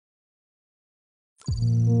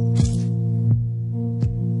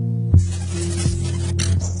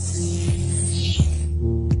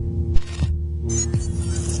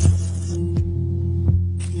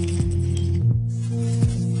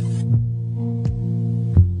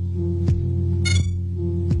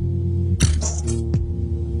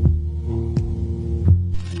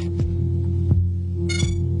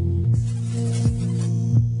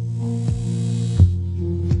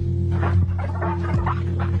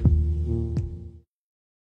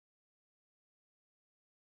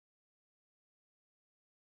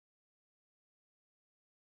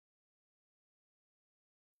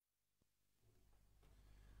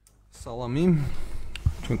Salami,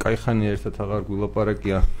 ჩვენ კაი ხანია ერთად აღარ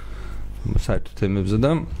გვილაპარაკია საერთო თემებზე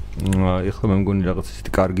და ეხლა მე მგონი რაღაც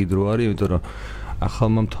ისეთი კარგი დრო არის, იმიტომ რომ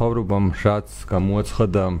ახალმა მთავრობამ რაც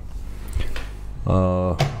გამოაცხადა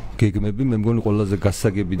გეგმები, მე მგონი ყველაზე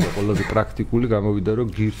გასაგები და ყველაზე პრაქტიკული გამოვიდა, რომ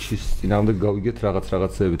გირჩის წინააღმდეგ გავიგეთ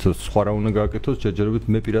რაღაცეები, სხვა რა უნდა გააკეთოს, ჯერჯერობით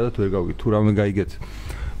მე პირადად ვერ გავიგეთ, თუ რამე გაიგეთ.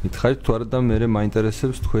 მითხარით თუ არა და მე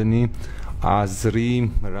მაინტერესებს თქვენი აზრი,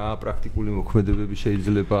 რა პრაქტიკული მოქმედებები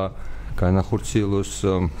შეიძლება განახორციელოს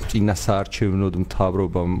წინასაარჩევნოდ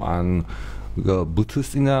მთავრობამ ან ბუთის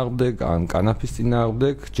წინააღმდეგ, ან კანაფის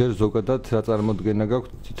წინააღმდეგ, ჯერ ზოგადად რა წარმოდგენა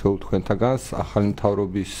გაქვთ თითოეულ თქვენთაგანს ახალი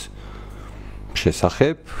მთავრობის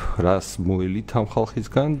შესახებ, რას მოელით ამ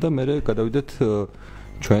ხალხისგან და მე გადავიდეთ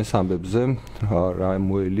ჩვენს ამბებზე, რა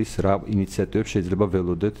მოელის, რა ინიციატივებს შეიძლება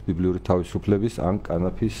ველოდეთ ბიბლიური თავისუფლების ან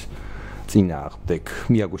კანაფის წინააღმდეგ.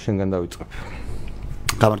 იაგო, შენგან დავიწყებ.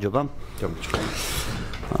 გამარჯობა.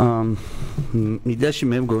 მიდაში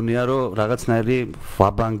მე მგონია, რომ რაღაცნაირი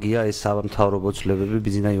ვაბანგია ეს სამთავრობო ცვლილებები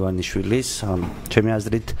ბიზნა ივანიშვილის. ჩემი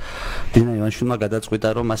აზრით, ბიზნა ივანიშვილმა გადაწყვიტა,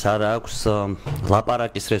 რომ მას არ აქვს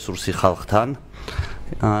ლაპარაკის რესურსი ხალხთან.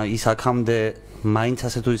 ის აქამდე მაინც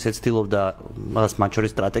ასე თუ ისე ცდილობდა რაღაც მათ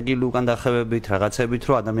შორის სტრატეგიული უკან დახევებით, რაღაცებით,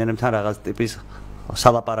 რომ ადამიანებთან რაღაც ტიპის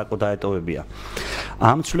სალაპარაკო დაეტოვებია.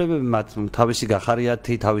 ამ ცვლილებები მათ თავისი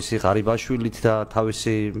გახარიათი, თავისი ღარიბაშვილით და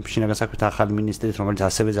თავისი შინაგან საქმეთა ახალი მინისტრით, რომელიც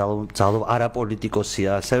ასევე ძალով არაპოლიტიკოსია,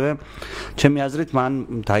 ასევე ჩემი აზრით მან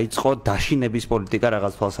დაიწყო დაშინების პოლიტიკა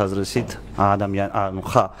რაღაც თვალსაზრისით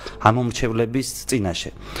ამომრჩევლების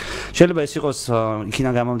წინაშე. შეიძლება ეს იყოს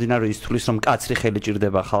იქიდან გამომდინარე ის თulis რომ კაცრი ხელი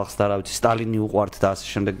ჭირდება ხალხს და რა ვიცი სტალინი უყვართ და ასე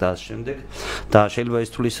შემდეგ და ასე შემდეგ და შეიძლება ის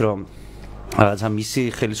თulis რომ რაღაცა მისი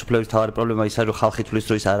ხელისუფლების თავარი პრობლემა ის არის რომ ხალხი თulis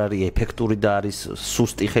რომ ის არ არის ეფექტური და არის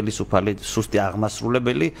სუსტი ხელისუფალი, სუსტი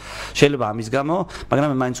აღმასრულებელი, შეიძლება ამის გამო, მაგრამ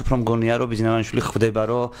მე მაინც უფრო მგონია რომ ბიზნესმენში ხვდება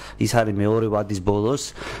რომ ის არის მეორე ვადის ბოლოს,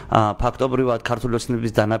 ფაქტობრივად ქართული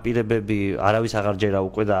ოცნების დანაპირებები არავის აღარ ჯერა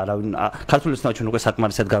უკვე და არავინ ქართული ოცნება ჩვენ უკვე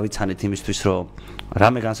საკმარისად გავიცანით იმისთვის რომ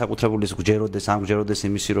რამე განსაკუთრებულის გჯეროდეს, ამ გჯეროდეს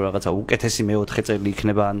იმისი რომ რაღაცა უკეთესი მეოთხე წელი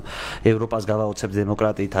იქნება ან ევროპას გავაოცებს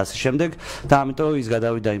დემოკრატიით ასე შემდეგ და ამიტომ ის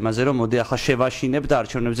გადავიდა იმაზე რომ მოდი ახლა შევაშინებ და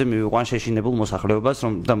არჩევნებზე მივიყვან შეშინებულ მოსახლეობას,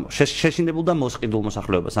 რომ შეშინებულ და მოსყიდულ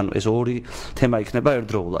მოსახლეობას, ანუ ეს ორი თემა იქნება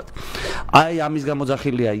ერთდროულად. აი ამის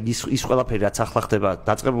გამოძახილია ის ყველაფერი რაც ახლა ხდება,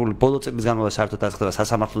 დაწყებული ბოლო წლების განმავლობაში საერთოდ დაწყდება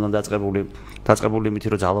სასამართლოდან დაწყებული იმით,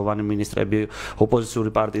 რომ ძალოვანი მინისტრები, ოპოზიციური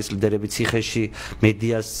პარტიის ლიდერები ციხეში,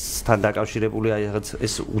 მედიასთან დაკავშირებული აი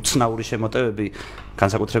ეს უცნაური შემოტევები,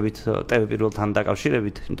 განსაკუთრებით ტევ პირველთან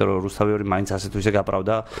დაკავშირებით, იმიტომ რომ რუსთავი მაინც ასე თუ ისე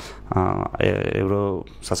გაპრავდა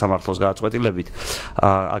ევროსასამართლოს გადაწყვეტილებით.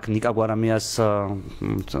 აქ ნიკა გვარამიას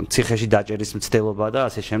ციხეში დაჭერის მცდელობა და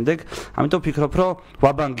ასე შემდეგ. ამიტომ ვფიქრობ, რომ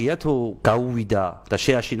ვაბანგია თუ გაუვიდა და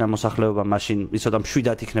შეაშინა მოსახლეობა, მაშინ იცოდა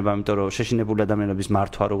მშვიდად იქნება, იმიტომ რომ შეშინებული ადამიანების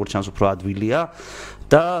მართვა როგორც ჩანს უფრო ადვილია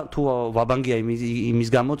და თუ ვაბანგია იმის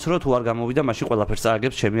გამოც, რომ თუ არ გამოვიდა, მაშინ ყველაფერს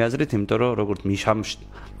წააგებს ჩემი აზრით, იმიტომ რომ როგორც მიშამ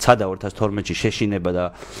ცადა 2012-ში შეშინება და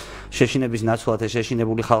შეშინების ნაცვლად ეს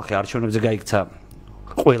შეშინებული ხალხი არჩევნებზე გაიქცა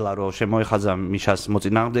ყველა რომ შემოეხაზა მიშას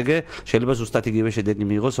მოწინააღმდეგე, შეიძლება ზუსტად იგივე შედეგი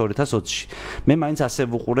მიიღოს 2020-ში. მე მაინც ასე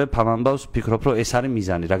ვუყურებ ამ ამბავს, ვფიქრობ, რომ ეს არის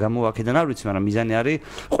მიზანი. რა გამო აქედან არ ვიცი, მაგრამ მიზანი არის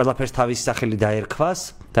ყველაფერს თავისი სახელი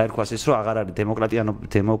დაერქვას ის, რომ აღარ არის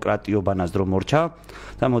დემოკრატიობანას დრო მორჩა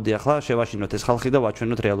და მოდი ახლა შევაშინოთ ეს ხალხი და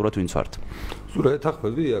ვაჩვენოთ რეალურად ვინც ვართ. ზურა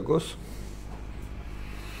ეთახმები იაგოს?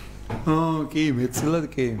 კი, მეცილად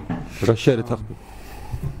კი. რა შეერთახმები?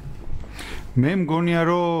 მე მგონია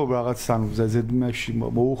რომ რაღაც ანუ ზედმეში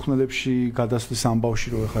მოუხმელებში გადასვლის ამბავში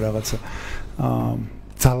რომ ეხა რაღაცა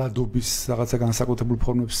ძალადობის რაღაცა განსაკუთრებულ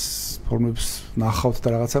ფორმებს ნახავთ და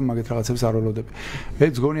რაღაცა მაგეთ რაღაცებს არ ველოდები.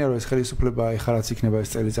 მეც მგონია რომ ეს ხელისუფლება ეხა რაც იქნება ეს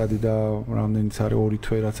წელიწადი და რამდენიც არის 2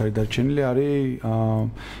 თვე რაც არის დარჩენილი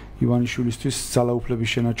არის ივანიშვილისთვის ძალაუფლების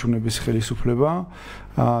შენარჩუნების ხელისუფლება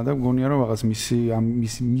და მგონია რომ რაღაც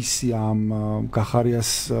მისი ამ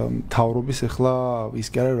გახარიას მთავრობის ახლა ის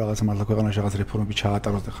კი არა რაღაც მართლა ქვეყანაში რაღაც რეფორმები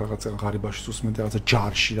ჩაატაროს და რაღაც ღარიბაში სუსმენ და რაღაცა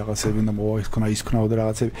ჯარში რაღაცები და მოახსნა ის ქნაო და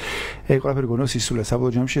რაღაცები ეგ ყველაფერი გონია სისულია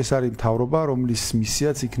საბოლოო ჯამში ეს არის მთავრობა რომლის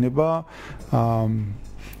მისიაც იქნება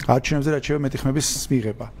არჩევნებზე რაც შეიძლება მეტი ხმების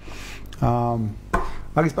მიღება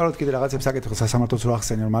მაგის პარალელურად კიდე რაღაცებს აკეთებ სასამართლოს რო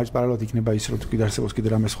ახსენე რომ მაგის პარალელურად იქნება ის რომ თუ კიდე არსებობს კიდე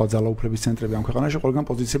რამე სხვა ძალაუფლების ცენტრები ამ ქვეყანაში ყველგან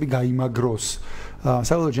პოზიციები გაიმაგროს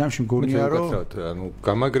საბოლოო ჯამში მგონია რომ ანუ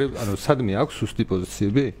გამაგრებ ანუ სადმე აქვს სუსტი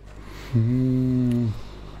პოზიციები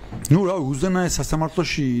ну რავი უზენაეს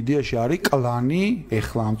სასამართლოში იდეაში არის კლანი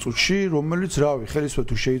ეხლა ამ წუთში რომელიც რავი ხელისუფლება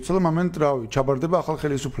თუ შეიცვალა მომენტ რავი ჩაბარდება ახალ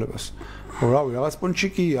ხელისუფლებას რავი რაღაც პონჩი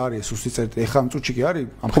კი არის სუსტი წერტილი ეხლა ამ წუთში კი არის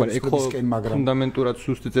ამ ხელისუფლებისკენ მაგრამ ფუნდამენტურად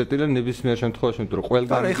სუსტი წერტილი ნებისმიერ შემთხვევაში იმიტომ რომ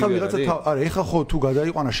ყველგან ეხლა ვიღაცა არა ეხლა ხო თუ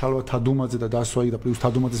გადაიყვანა შალვა თადუმაძე და დასვა იქ და პლუს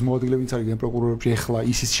თადუმაძეს მოადგილე ვინც არის გენპროკურორებში ეხლა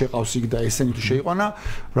ისიც შეყავს იქ და ესენი თუ შეიყვანა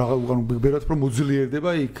რაღაც ბერად რომ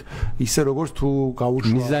მოძლიერდება იქ ისე როგორც თუ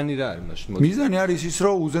გაუშვა მიზანი რა არის მაშინ მიზანი არის ის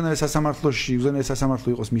რომ უზენაეს სასამართლო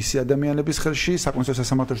იყოს მისი ადამიანების ხელში საკონსტიტუციო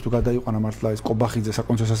სასამართლოში თუ გადაიყვანა მართლა ეს კობახიძე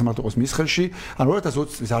საკონსტიტუციო სასამართლო იყოს მის ხელში ანუ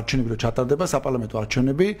 2020 წლის არჩევნები რო ჩატარდება საპარლამენტო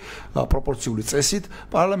არჩევნები პროპორციული წესით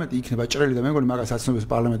პარლამენტი იქნება ჭრელი და მე მგონი მაგას აცნობს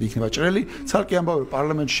პარლამენტი იქნება ჭრელი ცალკე ამბავი რომ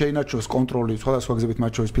პარლამენტში შეინარჩუნოს კონტროლი სხვადასხვა გზებით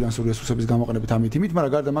მათ შორის ფინანსური რესურსების გამოყენებით ამით იმით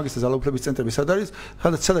მაგრამ გარდა მაგისა ძალაუფლების ცენტრები სად არის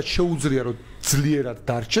სადაც შეუძლია რომ ძლიერად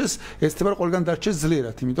დარჩეს ეს თება რომ ყველგან დარჩეს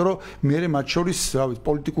ძლიერად იმიტომ რომ მე მათ შორის რა ვიცი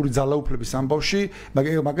პოლიტიკური ძალაუფლების ამბავში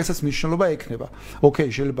მაგასაც მნიშვნელობა ექნება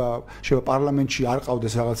ოკეი შეიძლება პარლამენტში არ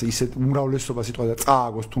ყავდეს რაღაც ისეთ უმრავლესობა სიტყვა და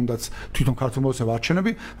წააგოს თუნდაც თვითონ ქართულ მოსწავლე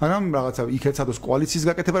არჩევნები მაგრამ რაღაცა იქეცადოს კოალიციის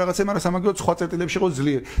გაკეთება რაღაცა მაგრამ სამაგიეროდ სხვა წერტილებში იყო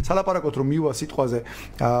ძლიერი სალაპარაკოთ რომ მივა სიტყვაზე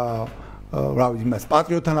რავი იმას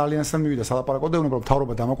პატრიოტთან ალიანსთან მივიდა სალაპარაკოდ და უნდა რომ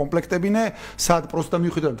მთავრობა დამაკომპლექტებინე სად პროსტა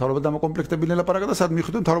მივხვდა მთავრობა დამაკომპლექტებინე ლაპარაკა და სად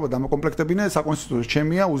მივხვდა მთავრობა დამაკომპლექტებინე საკონსტიტუციო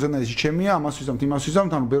ჩემია უზენაესი ჩემია ამას ვიზამთ იმას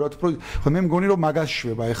ვიზამთ ანუ ბერად უფრო ხო მე მგონი რომ მაგას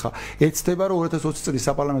შვება ეხა ეცდება რომ 2020 წლის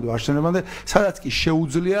საპარლამენტო არჩევნებამდე სადაც კი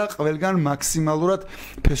შეუძლია ყველგან მაქსიმალურად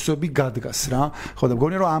ფესვები გადგას რა ხო და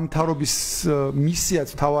მგონი რომ ამ მთავრობის მისიაც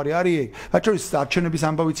თავარი არის რაც შორის არჩევნების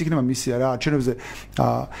ამბავიც იქნება მისია რა არჩევნებზე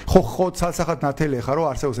ხო ცალსახად ნათელი ხარ რომ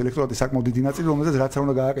არსებობს ელექტორატის საკმაოდ დიდი ნაწილი რომელზეც რაც არ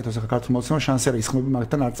უნდა გააკეთოს ახლა ქართულ მოსწავლეებს შანსი არის ხმები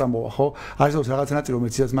მაგთან არ წამოვა ხო არსებობს რაღაცა ნაწილი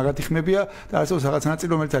რომელიც ისიც მაგათი ხმებია და არსებობს რაღაცა ნაწილი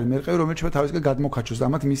რომელიც არის მერყევი რომელიც შეიძლება თავისკენ გადმოქაჩოს და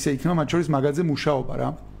ამათ მისია იქნება მათ შორის მაგაზე მუშაობა რა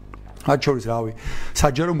მათ შორის რავი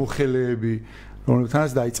საჯარო მოხელეები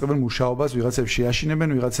რომელთანაც დაიწყებენ მუშაობას ვიღაცებს შეაშინებენ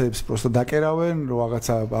ვიღაცებს პროსტა დაკერავენ რომ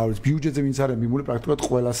რაღაცა არის ბიუჯეტზე ვინც არის მიმული პრაქტიკულად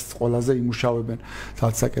ყველაზე იმუშავებენ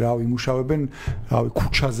თალცაკე რავი იმუშავებენ რავი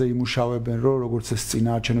ქუჩაზე იმუშავებენ რომ როგორც ეს წინა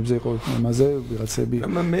არჩევნებზე იყო იმაზე ვიღაცები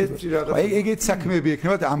ეგეთ საქმეები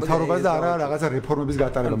ექნება და ამ მთავრობას და არა რაღაცა რეფორმების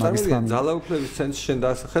გატარება მაგის თემი ძალაუფლების ცენტრში შენ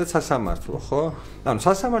დაასახელე სასამართლო ხო ანუ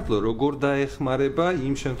სასამართლო როგორ დაეხმარება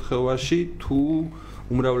იმ შემთხვევაში თუ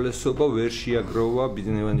უმრავლესობა ვერ შეაგროვა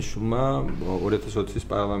ბიზნესმენიშვილმა 2020 წლის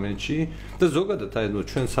პარლამენტში და ზოგადად აი ნუ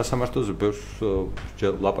ჩვენ სასამართლოზე ბევრს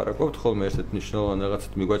ლაპარაკობთ ხოლმე ერთ-ერთ მნიშვნელოვან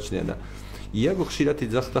რაღაცად მიგვაჩნია და იაგო ხშირად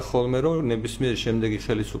იძახდა ხოლმე რომ ნებისმიერი შემდეგი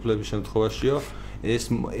ხელისუფლების შემთხვევაშიო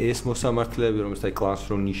ეს მოსამართლეები რომელსაც აი კლანს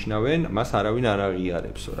რომ ნიშნავენ მას არავინ არ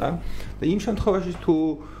აღიარებსო რა და იმ შემთხვევაში თუ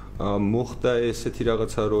მოხდა ესეთი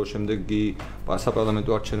რაღაცა რომ შემდეგი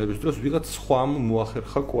საპარლამენტო არჩევნების დროს ვიღაც სხვამ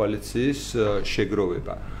მოახერხა კოალიციის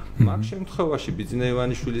შეგროვება. მაგ შემთხვევაში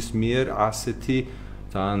ბიზნესმენიშვილის მიერ ასეთი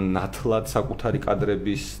ძალიან ნათლად საკუთარი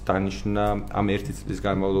კადრების დანიშნა ამ ერთი წლის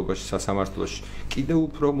განმავლობაში სასამართლოში კიდევ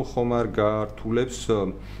უფრო ხომ არ გართულებს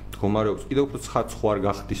მდგომარეობს კიდევ უფრო ცხადს ხوار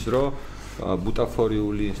გახდის რომ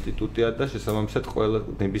ბუტაფორიული ინსტიტუტია და შესაბამისად ყველა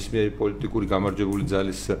ნებისმიერი პოლიტიკური გამარჯვებული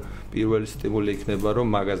ძალის პირველი სტიმული იქნება რომ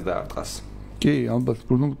მაგას დაარტყას. კი, ალბათ,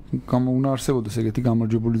 ну, უნდა არსებობდეს ეგეთი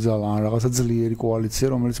გამარჯვებული ძალა, ან რაღაცა ძლიერი კოალიცია,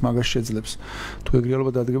 რომელიც მაგას შეძლებს. თუ ეგ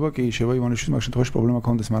რეალობა დადგება, კი, შეიძლება ივანიშვილის მაგ შემთხვევაში პრობლემა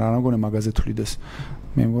ქონდეს, მაგრამ არ მგონია მაგაზე თვლიდეს.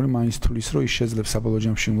 მე მგონი მაინც თვლის, რომ ის შეძლებს საბოლოო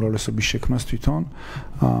ჯამში უმრავლესობის შექმნას თვითონ.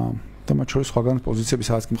 და მათ შორის სხვაგან პოზიციები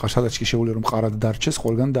სადაც კი მყავს, სადაც კი შეუძლია რომ მყარად დარჩეს,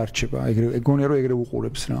 ყველგან დარჩება. ეგრე გონია რომ ეგრე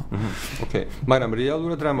უყურებს რა. ოკეი. მაგრამ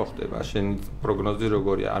რეალურად რა მოხდება? შენი პროგნოზი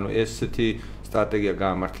როგორია? ანუ ესეთი სტრატეგია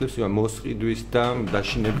გაამართლებს, იმ მოსყიდვის და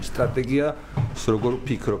დაშინების სტრატეგია, როგორ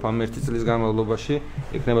ვფიქრობ ამ ერთი წლის განმავლობაში,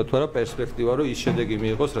 ექნება თუ არა პერსპექტივა, რომ ის შედეგი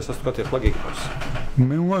მიიღოს, რასაც თქვა ეხლა გეკითხავს.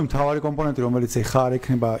 მე მგონი მთავარი კომპონენტი რომელიც ეხა არ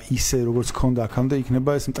ექნება ისე როგორც ქონდა აქამდე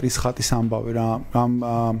იქნება ეს მტრის ხატის ამბავი რა ამ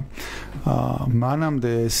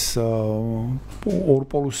მანამდე ეს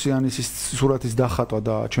ორპოლუსიანი სურათის დახატვა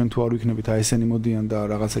და ჩვენ თუ არ ვიქნებით აი ესენი მოდიან და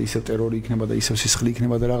რაღაცა ისევ ტერორი იქნება და ისევ სისხლი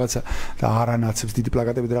იქნება და რაღაცა და არანაცებს დიდი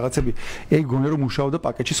პლაკატები და რაღაცები ეგ გონია რომ მუშაობდა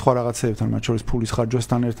პაკეტში სხვა რაღაცეებთან მათ შორის ფულის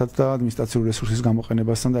ხარჯვასთან ერთად და ადმინისტრაციული რესურსის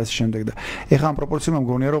გამოყენებასთან და ასე შემდეგ და ეხა ამ პროპორციამ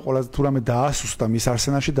მგონია რომ ყველაზე თუ რამე დაასუსტა მის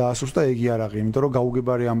არსენალში დაასუსტა ეგი არ აღი იმიტომ რომ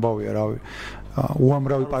გაუგებარი ამბავია რავი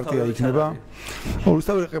უამრავი პარტია იქნება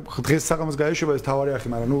უსტავი დღეს საღამოს გაეშვება ეს თავარი არხი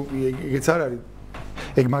მაგრამ ნუ ეგეც არ არის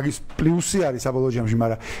ეგ მაგის პლუსი არის საბოლოო ჯამში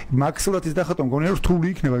მაგრამ მაქსიმალურად ის დახატვა მგონია რომ რთული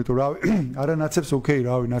იქნება იმიტომ რავი არა ნაცებს ოკეი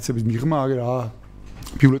რავი ნაცების მიღმა აგერ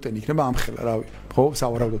ბიულეტენი იქნება ამხელა რავი ხო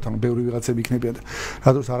სავარაუდოდ ანუ ბევრი ვიღაცები იქნებიან და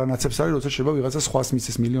რადგან არანაცებს არის როცა შეიძლება ვიღაცა სხვას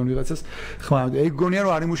მისცეს მილიონი ვიღაცას ხმა ეგ გონია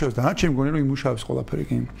რომ არ იმუშავებს და ჩემ გონია რომ იმუშავებს ყველაფერი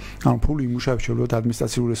კი ანუ ფული იმუშავებს შეულებრივად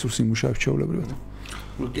ადმინისტრაციული რესურსი იმუშავებს შეულებრივად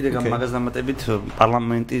კიდე მაგას დამატებით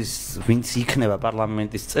პარლამენტის ვინც იქნება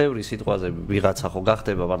პარლამენტის წევრი სიტყვაზე ვიღაცა ხო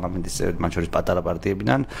გახდება პარლამენტის წევრი მათ შორის პატარა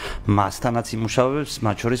პარტიებიდან მასთანაც იმუშავებს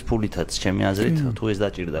მათ შორის ფულითაც ჩემი აზრით თუ ეს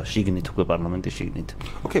დაჭირდა შიგნით უკვე პარლამენტის შიგნით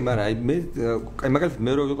ოკეი მაგრამ აი მე მაგალითად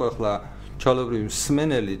მე რო ვიყო ახლა ჩაოლებრივი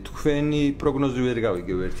მსმენელი თქვენი პროგნოზი ვერ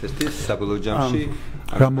გავიგებ ერთ-ერთი საბოლოო ჯამში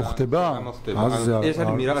რა მოხდება? ეს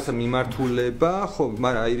არის რაღაცა მიმართულება, ხო,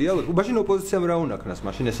 მაგრამ აი რეალურად მაშინ ოპოზიციამ რა უნდა ქნას,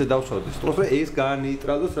 მაშინ ესე დავსვავდეს. თქოს რომ ეს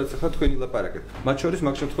განიტრალოს, რაც ახლა თქვენი ლაპარაკეთ. მათ შორის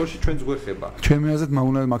მაგ შემთხვევაში ჩვენც გვეხება. ჩემი აზრით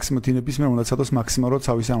უნდა მაქსიმალურობის მე უნდა ცადოს მაქსიმალურად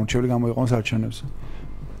თავის ამორჩეველი გამოიყენოს არჩევნებზე.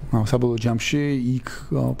 საბოლოო ჯამში იქ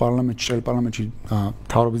პარლამენტში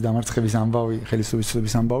მთავრობის დამარცხების ამბავი,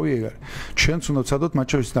 ხელისუფლების ამბავი ეგ არის. ჩვენც უნდა ვცადოთ მათ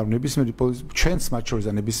შორის და ნებისმიერი ჩვენც მათ შორის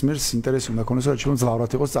და ნებისმიერს ინტერესი უნდა ქონდეს რომ არჩევნები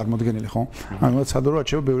ძლავრად იყოს წარმოდგენილი, ხო? ანუ უნდა ვცადო რომ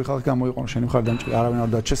არჩევნები ბევრი ხალხი გამოიყენოს, შენი მხარ არავინ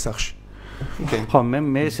არ დაჩეს სახში. ხო,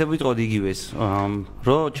 მე ესე ვიტყოდი იგივეს, რომ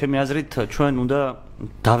ჩემი აზრით ჩვენ უნდა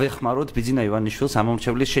დავეხმაროთ ბიძინა ივანიშვილს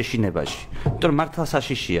ამომრჩევლის შეშინებაში. იმიტომ რომ მართლა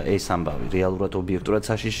საშიშია ეს ამბავი, რეალურად ობიექტურად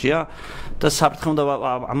საშიშია და საფრთხე უნდა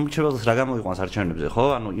ამომრჩეველს რა გამოიყვანს არჩევნებზე, ხო?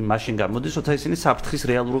 ანუ მაშინ გამოდის, როცა ისინი საფრთხის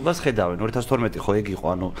რეალურობას ხედავენ. 2012 ხო ეგ იყო,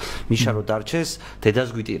 ანუ მიშა რო დარჩეს, დედას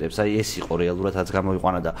გვიტირებს. აი ეს იყო რეალურადაც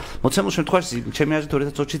გამოიყვანა და მოცემულ შემთხვევაში ჩემი აზრით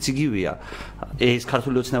 2020-იც იგივეა. ეს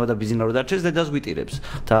ქართული ოცნება და ბიძინა რო დარჩეს, დედას გვიტირებს.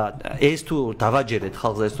 და ეს თუ დავაჯერეთ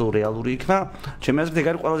ხალხს ეს თუ რეალური იქნა, ჩემი აზრით ეგ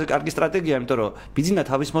არის ყველაზე კარგი სტრატეგია, იმიტომ რომ ბიძინა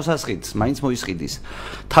თავის მოსასყიდს, მაინც მოისყიდის.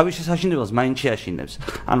 თავის შესაშინებელს მაინც შეაშინებს.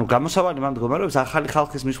 ანუ გამოსავალი მან მდგომარეობს ახალი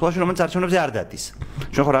ხალხის მსხვერპლში, რომელიც არჩევნებზე არ დადის.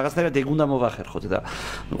 ჩვენ ხო რაღაცნაირად ეგ უნდა მოვახერხოთ და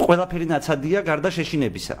ყველაფერი ნაცადია გარდა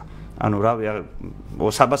შეშინებისა. ანუ რავი,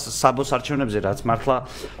 საბოს არჩევნებზე რაც მართლა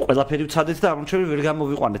ყველაფერი ვცადეთ და ამორჩეველი ვერ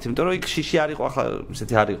გამოვიყვანეთ, იმიტომ რომ იქ შიში არ იყო ახლა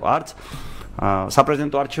ესეთი არ იყო არც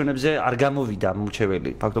საპრეზიდენტო არჩევნებზე არ გამოვიდა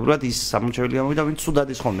ამორჩეველი. ფაქტობრივად ის ამორჩეველი გამოვიდა, ვინც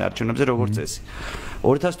სუდადის ხოლმე არჩევნებზე როგორც წესი.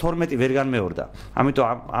 2012 ვერ განმეორდა. ამიტომ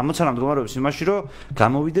ამოცანა მდგომარეობს იმაში, რომ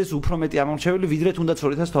გამოვიდეს უფრო მეტი ამორჩეველი, ვიდრე თუნდაც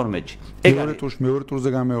 2012-ში. მეორე ტურზე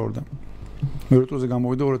გამეორდა. მეორე ტურზე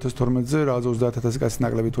გამოვიდა 2012-ზე, რაღაც 30,000 კაცი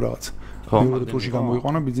ნაკლები თუ რაღაც. მეორე ტურში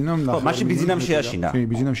გამოიყვანა ბიძინამ. ხო, მაშინ ბიძინამ შეაშინა. კი,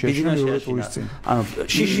 ბიძინამ შეაშინა მეორე ტურის წინ. ანუ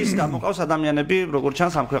შიშის გამოყავს ადამიანები, როგორც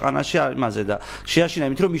ჩანს ამ ქვეყანაში იმაზე და შეაშინა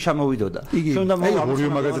იმით, რომ მიშა მოვიდოდა. ჩვენ უნდა ორივე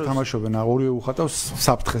მაგაზე თამაშობენ, ორივე უხატავს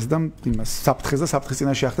საფრთხეს და იმას, საფრთხეს და საფრთხის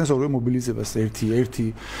წინაშე ახდენს ორივე მობილიზებას. ერთი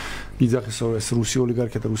იძახის ეს რუსი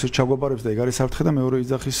ოლიგარქია და რუსეთს ჩაგვაბარებს და ეგ არის საფრთხე და მეორე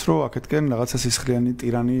იძახის რომ აქეთკენ რაღაცა სისხლიანი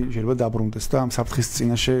ტირანი შეიძლება დაბრუნდეს და ამ საფრთხის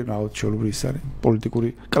წინაშე რაღაც შეუძლებელი ის არის პოლიტიკური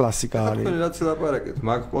კლასიკა არის. თქვენ რაც ლაპარაკეთ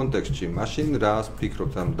მაგ კონტექსტში, მაშინ რას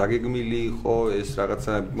ფიქრობთ, ანუ დაგეგმილი იყო ეს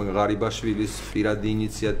რაღაცა ღარიბაშვილის პირადი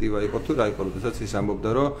ინიციატივა იყო თუ რა იყო, როდესაც ის ამბობდა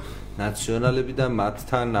რომ ნაციონალები და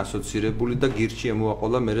მათთან ასოცირებული და გირჩი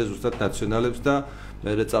მოაყოლა მერე ზუსტად ნაციონალებს და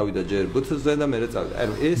მერე წავიდა ჯერ ბუთზე და მერე წავიდა.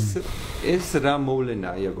 ანუ ეს რა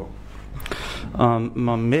მოვლენაა, იაგო?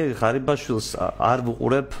 მე ღარიბაშვილს არ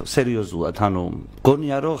ვუყურებ სერიოზულად, ანუ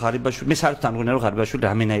გონია რომ ღარიბაშვილი მე საერთოდ არ მგონია რომ ღარიბაშვილი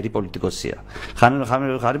რამენაირი პოლიტიკოსია.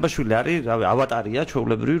 ღარიბაშვილი არის, რავი, ავატარია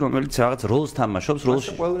ჩვეულებრივი, რომელიც რაღაც როლს თამაშობს,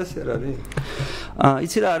 როლში. ყველას არ არის.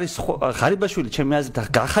 იცი რა არის ღარიბაშვილი, ჩემი აზრით,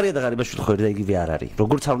 გახარია და ღარიბაშვილი ხო ერთ და იგივე არ არის.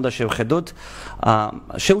 როგორც არ უნდა შევხედოთ,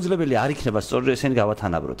 შეუძლებელი არ იქნება სწორედ ესენი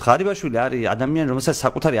გავათანაბროთ. ღარიბაშვილი არის ადამიანი, რომელსაც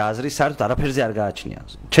საკუთარი აზრი საერთოდ არაფერზე არ გააჩნია,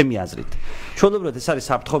 ჩემი აზრით. ჩვეულებრივად ეს არის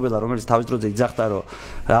საფრთხობელა, რომელიც თავის დროზე იძახდა რომ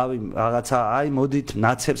რავი რაღაცა აი მოდით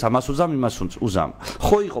ნაცებს ამას უზამ იმას უზამ.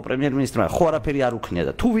 ხო იყო პრემიერ-მინისტრმა, ხო არაფერი არ უქნია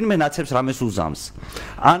და თუ ვინმე ნაცებს რამეს უზამს,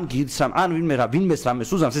 ან გირჩს ან ვინმეს რამეს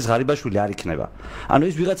უზამს, ეს ღარიბაშვილი არ იქნება. ანუ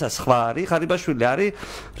ეს ვიღაცა სხვა არის, ღარიბაშვილი არის,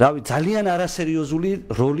 რავი, ძალიან არასერიოზული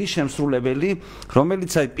როლის შემსრულებელი,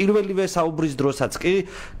 რომელიც აი პირველივე საუბრის დროსაც კი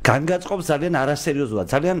განგაწყობს ძალიან არასერიოზულად,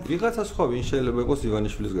 ძალიან ვიღაცა სხვა ვინ შეიძლება იყოს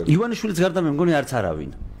ივანიშვილის გარდა. ივანიშვილის გარდა მე მგონი არც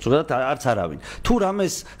არავინ. ზოგადად არც არავინ. თუ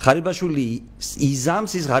რამეს ღარიბაშვილი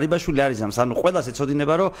იზამს, ის ღარიბაშვილი არ იზამს. ანუ ყველას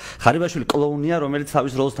ეცოდინება, რომ ღარიბაშვილი კლოუნია, რომელიც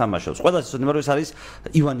თავის როლს თამაშობს. ყველას ეცოდინება, რომ ეს არის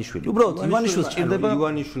ივანიშვილი. უბრალოდ ივანიშვილს ჭირდება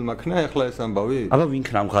ივანიშვილმა ქნა ახლა ეს ამბავი? აბა ვინ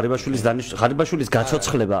ქნა ღარიბაშვილის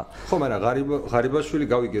გაცოცხლება? ხო, მაგრამ ღარიბაშვილი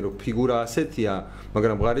გავიგე, რომ ფიგურა ასეთია,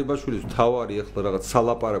 მაგრამ ღარიბაშვილის თავარი ახლა რაღაც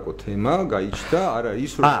სალაპარაკო თემა გაიჩნდა, არა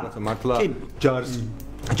ის რომ რაღაცა მართლა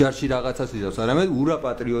ჯარში რაღაცას იზავს, არამედ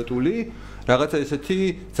ურაპატრიოტული რაღაცა ესეთი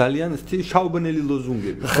ძალიან ესეთი შავბნელი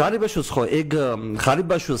ლოზუნგები.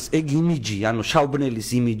 ღარიბაშვილს ეგ იმიჯი, ანუ შავბნელის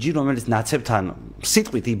იმიჯი, რომელიც ნაცებთან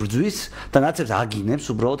სიტყვით იბრძვის და ნაცებს აგინებს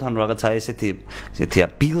უბრალოდ, ანუ რაღაცა ესეთია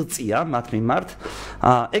ბილწია მათ მიმართ.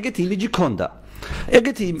 ეგეთი იმიჯი ქონდა.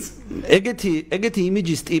 ეგეთი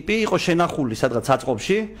იმიჯის ტიპი იყო შენახული სადღაც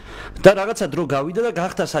საწყობში და რაღაცა დრო გავიდა და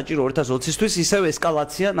გახდა საჭირო 2020-თვის ისევ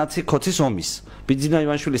ესკალაცია ნაცი ქოცის ომის. ბიძინა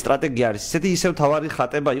ივანიშვილის სტრატეგია არის ისეთი, ისევ თავარი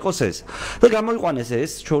ხატება იყოს ეს. და გამოიყვანეს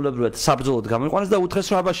ეს, ჩვეულებრივად საბრძოლოდ გამოიყვანეს და უთხრეს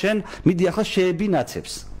რომ აბა შენ მიდი ახლა შეები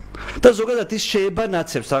ნაცებს. და ზოგადად ის შეება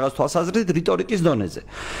ნაცებს რაღაც თვალსაზრისით რიტორიკის დონეზე.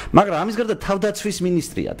 მაგრამ ამის გარდა თავდაცვის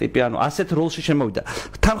მინისტრია ტიპი, ანუ ასეთ როლში შემოვიდა.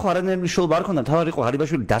 თან ხო არანაირი მნიშვნელობა არ ქონდა, თავარი იყო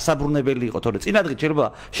ღარიბაშვილი დასაბრუნებელი იყო, თორე წინადღე შეიძლება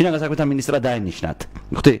შინაგან საქმეთა მინისტრად დაენიშნათ.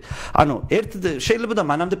 ხთი? ანუ შეიძლება და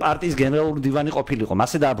მანამდე პარტიის გენერალური დივანი ყოფილიყო,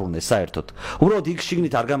 მასე დააბრუნეს საერთოდ. უბრალოდ იქ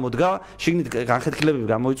შიგნით არ გამოდგა, შიგნით განხეთქილებები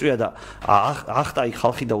გამოიწვია და ახტა იქ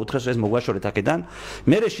ხალხი და უთხრეს ეს მოგვაშორეთ აქედან.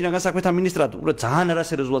 მერე შინაგან საქმეთა მინისტრად უბრალოდ ძალიან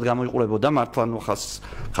არასერიოზულად გამოიყურებოდა მართლა ნუ ხას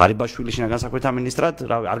ღარიბაშვილი შინაგან საქმეთა მინისტრად,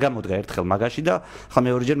 რავი, არ გამოდგა ერთხელ მაგაში და ხა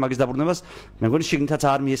მეორეჯერ მაგის დაბრუნებას მე მგონი შიგნითაც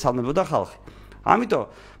არ მიესალმებოდა ხალხი. ამიტომ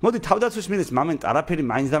მოდი თავდაცვის მინისტრს მომენტ არაფერი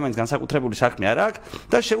მაინც და მაინც განსაკუთრებული საქმე არ აქვს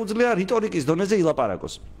და შეუძლია რიტორიკის დონეზე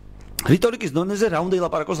ილაპარაკოს. რიტორიკის დონეზე რა უნდა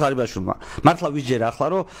ილაპარაკოს ღარიბაშვილმა. მართლა ვისჯერა ახლა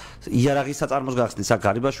რომ იარაღის საწარმოს გახსნის აქ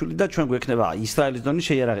ღარიბაშვილი და ჩვენ გვექნება ისრაელის დონის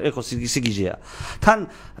შეიარაღი. ეხო სიგიჟეა. თან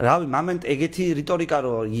რავი მომენტ ეგეთი რიტორიკა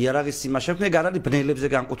რომ იარაღის იმას შექმნე, არ არის ბნელებზე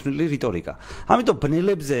განკუთვნილი რიტორიკა. ამიტომ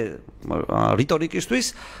ბნელებზე რიტორიკისთვის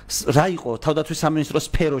რა იყო თავდაცვის სამინისტროს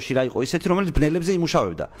სფეროში რა იყო ისეთი რომელიც ბნელებზე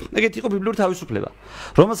იმუშავებდა. ეგეთი იყო ბიბლიური თავისუფლება.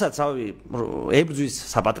 რომელსაც რავი ებრძვის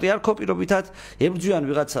საპატრიარქო პირობითად, ებრძვიან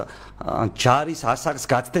ვიღაცა ჯარის ასაკს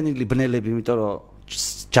გაცდენილი ბნელები, იმიტომ რომ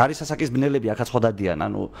ჯარის ასაკის ბნელები აქაც ხო დადიან,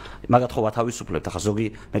 ანუ მაგათ ხო ვათავისუფლებთ, ახლა ზოგი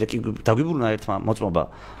მე კი დაგვიბრუნა ერთმა მოწმობა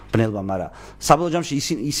ბნელმა, მაგრამ საბოლოო ჯამში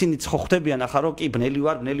ისინიც ხო ხვდებიან ახლა რომ კი ბნელი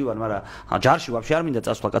ვარ, მაგრამ ჯარში ვაფშე არ მინდა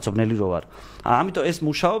წასვლა კაცო ბნელი რო ვარ. ამიტომ ეს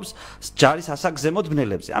მუშაობს ჯარის ასაკ ზემოთ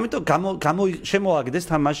ბნელებზე. ამიტომ შემოაგდეს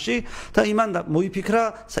თამაში და იმან მოიფიქრა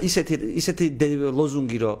ისეთი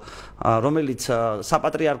ლოზუნგი რომელიც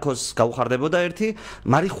საპატრიარქოს გაუხარდებოდა ერთი,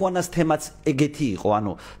 მარიხუანას თემაც ეგეთი იყო,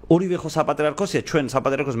 ანუ ორივე ხო საპატრიარქოსია, ჩვენ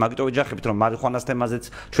საპატრიარქოს მაგიტო ვეჯახებით რომ მარიხუანას თემაზეც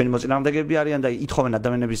ჩვენი მოწინააღმდეგეები არიან და ითხოვენ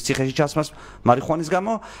ადამიანების ციხეში ჩასმას მარიხუანის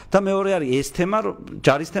გამო და მეორე არის ეს თემა,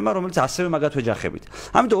 ჯარის თემა, რომელიც ასევე მაგათ ვეჯახებით.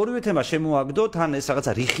 ამიტომ ორივე თემა შემოაგდო, თან ეს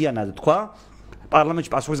რაღაცა რიხიანად თქვა.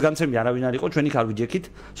 პარლამენტში პასუხისგანცემი არავინ არ იყო, ჩვენ იქ არ ვიჯექით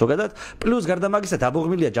ზოგადად. პლუს გარდა მაგისა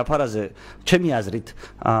დაბოღმილია ჯაფარაზე, ჩემი აზრით,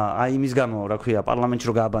 აი იმის გამო, რა ქვია, პარლამენტში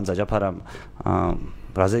რო გააბანძა ჯაფარამ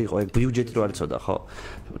რაზე იყო ეგ ბიუჯეტი რო არ იცოდა, ხო?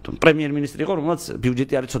 პრემიერ-მინისტრი იყო, რომელსაც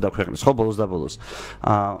ბიუჯეტი არ იცოდა ქვეყნის, ხო, ბოლოს და ბოლოს.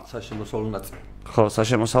 საშემოსავლო ნაწილი. ხო,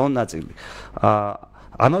 საშემოსავლო ნაწილი.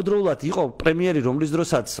 ამავდროულად იყო პრემიერი, რომლის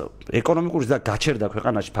დროსაც ეკონომიკური და გაჩერდა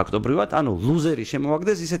ქვეყანაში ფაქტობრივად, ანუ ლუზერი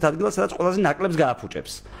შემოაგდეს ისეთ ადგილას, სადაც ყველაზე ნაკლებს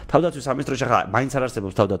გააფუჭებს. თავდაცვის სამინისტროში ახლა მაინც არ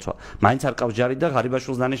არსებობს თავდაცვა, მაინც არ ყავს ჯარი და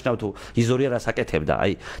ღარიბაშვილს დანიშნავ თუ იზორია რას აკეთებდა.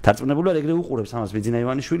 აი, დარწმუნებულია ეგრე უყურებს ამას ბიძინა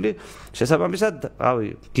ივანიშვილი, შესაბამისად, რავი,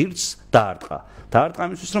 გირჩს დაარტყა. დაარტყა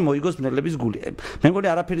იმისთვის, რომ მოიგოს ბნელების გული. მე მგონი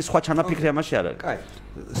არაფერი სხვა ჩანაფიქრი ამაში არ არის. კაი.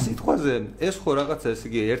 სიტყვაზე ეს ხო რაღაცა ესე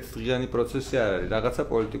იგი ერთდღიანი პროცესი არ არის, რაღაცა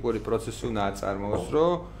პოლიტიკური პროცესი უნდა აწარმოოს,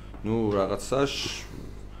 რომ ნუ რაღაცა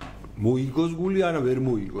მოიგოს გული, არა ვერ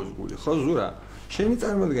მოიგოს გული. ხო, ზურა, შენი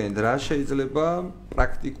წარმოდგენით რა შეიძლება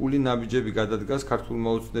პრაქტიკული ნაბიჯები გადადგას ქართულმა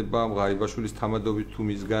ოცნებამ, ღარიბაშვილის თამადობით თუ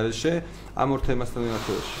მის გარეშე ამ ორ თემასთან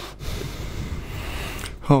მიმართებაში?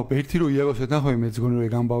 ხო, ერთი რო იაგოს ეთნახავი მეც გონი რომ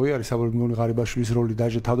ეგ ამბავი არის, საბოლოოდ მგონი ღარიბაშვილის როლი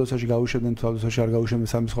დაჟე თავდაცვაში გაუშვებდნენ, თავდაცვაში არ გაუშვებდნენ,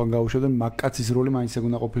 სამი სხვა გაუშვებდნენ, მაგ კაცის როლი მაინც ეგ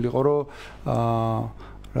უნდა ყოფილიყო, რომ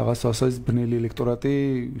რაღაც ასოის ბნელი ელექტორატი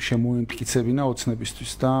შემოემტკიცებინა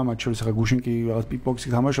ოცნებისთვის და მათ შორის ახლა გუშინ კი რაღაც პინგ-პონგს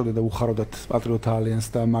თამაშობდა და უხაროდათ პატრიოტთა ალიანსს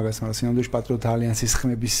და მაგას, მაგრამ სინამდვილეში პატრიოტთა ალიანსის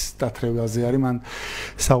ხმების დათრევაზე არის მან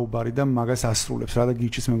საუბარი და მაგას ასრულებს რა და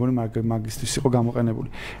გირჩის მეგონი მაგისტვის იყო გამოყენებული.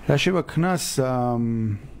 რა შევა ქნას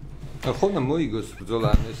ხო და მოიგოს ბრძოლა,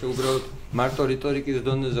 ესე უბრალოდ მარტო რიტორიკის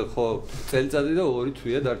დონეზე ხო წელიწადი და 2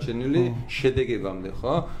 თვეა დარჩენილი შედეგებამდე,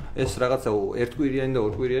 ხო? ეს რაღაცა ერთკვირიანი და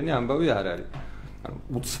ორკვირიანი ამბავი არ არის.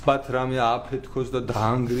 უცბად რამე ააფეთქოს და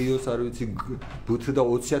დაანგრიოს, არ ვიცი, ბუთი და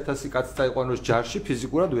 20,000 კაცი წაიყვანოს ჯარში,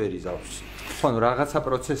 ფიზიკურად ვერ იზავს. ხო, ანუ რაღაცა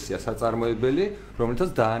პროცესია საწარმოებელი, რომელთაც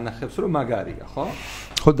დაანახებს, რომ მაგარია, ხო?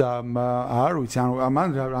 ხო და არ ვიცი, ანუ ამან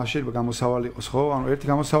რა შეიძლება გამოსავალი იყოს, ხო? ანუ ერთი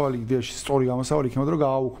გამოსავალი იდეაში, სწორი გამოსავალი იქნება, რომ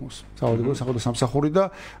გააუქმოს საავადმყოფო სახელმწიფო სამსახური და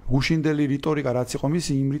გუშინდელი რიტორიკა რაც იყო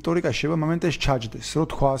მისი, იმ რიტორიკას შეიძლება მომენტში ჩაჯდეს, რომ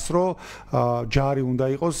თქვას, რომ ჯარი უნდა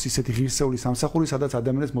იყოს ისეთი ღირსეული სამსახური, სადაც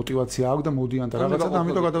ადამიანებს мотиваცია აქვს და მოდიან და რაღაცა და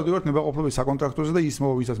ამიტომ გადავდივართ ნებაყოფლობის საკონტრაქტოზე და ის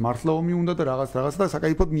მოვა, ვისაც მართლა ომი უნდა და რაღაც და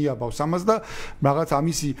საკაიფოდ მიაბავს ამას და რაღაც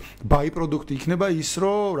ამისი ბაი-პროდუქტი იქნება ის,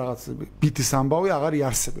 რომ რაღაც ბიტის ამბავი აღარ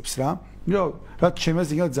იარსებებს რა. რაც ჩემს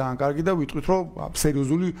იქნება ძალიან კარგი და ვიტყვით, რომ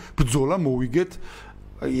სერიოზული ბრძოლა მოვიგეთ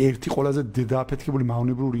ერთი ყველაზე დედააფეთქებული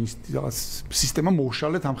მავნებლური რაღაც სისტემა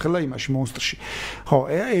მოუშალეთ ამ ხელა იმაში მონსტრში. ხო,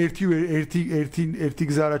 ერთი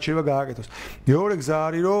გზა რაც შეიძლება გააკეთოს. მეორე გზა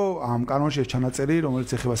არის, რომ ამ კანონში ეს ჩანაწერი, რომელიც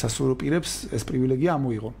ეხება სასულიერო პირებს, ეს პრივილეგია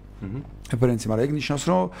ამოიღო. რეფერენცი, მაგრამ ეგ ნიშნავს,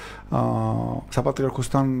 რომ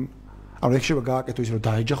საპატრიარქოსთან ანუ ეგ შეიძლება გააკეთო ის, რომ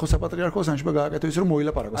დაეჯახოს საპატრიარქოს, ან შეიძლება გააკეთო ის, რომ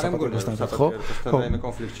მოილაპარაკოს საპატრიარქოსთან, ხო? რაიმე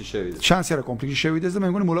კონფლიქტში შევიდეს. შანსი არა კონფლიქტში შევიდეს და მე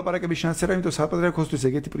მგონი მოლაპარაკების შანსი არა, იმიტომ საპატრიარქოსთვის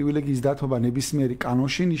ეგეთი პრივილეგიის დათმობა ნებისმიერი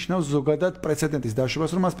კანონში ნიშნავს ზოგადად პრეცედენტის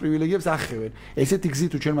დაშვებას, რომ მას პრივილეგიებს ახევენ. ესეთი გზით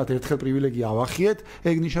თუ ჩვენ მათ ერთხელ პრივილეგია ავახიეთ,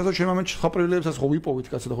 ეგ ნიშნავს, რომ ჩვენ მომენტში სხვა პრივილეგიებსაც ხო ვიპოვით,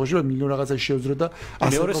 კაცო და ხო შეიძლება მილიონ რაღაცას შევძრო და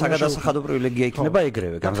მეორე საგადასახადო პრივილეგია იქნება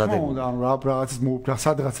ეგრევე გამზადებული. ანუ რაღაცას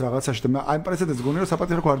სადღაც რაღაცაში და აი პრეცედენტს მგონია, რომ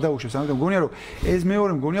საპატრიარქო არ დაუშვებს, ამიტომ მგონია, რომ ეს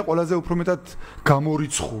მეორე მგონია ყველაზე მეტად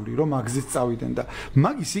გამორიცხული რომ მაგზით წავიდნენ და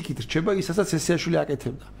მაგის იქით რჩება ისაც სესიაშვილი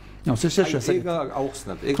აკეთებდა. ნუ სესიაშვილი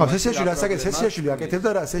აუხსნათ. ხო, სესიაშვილი აკეთებდა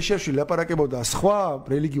რა, სესიაშვილი ლაპარაკებოდა სხვა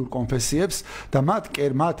რელიგიურ კონფესიებს და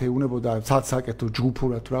მათ ეუნებოდა საცაკეთო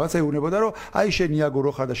ჯგუფურად რაღაცა ეუნებოდა რომ აი შენ იაგო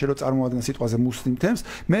რო ხარ და შენ რო წარმოადგენ სიტყვაზე მუსლიმ თემს,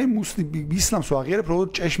 მე ისლამს ვაღიარებ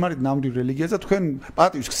რომ ჭეშმარიტ ნამდვილ რელიგიაზე თქვენ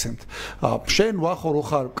პატივს გცემთ. შენ ვახო რო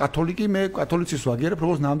ხარ კათოლიკი, მე კათოლიციზმს ვაღიარებ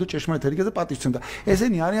როგორც ნამდვილ ჭეშმარიტ რელიგიაზე პატივს გცემ და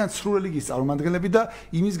ესენი არიან სრულ რელიგიის წარმომადგენლები და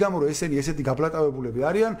იმის გამო რომ ესენი ესეთი გაბლატავებულები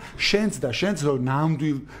არიან, შენც რომ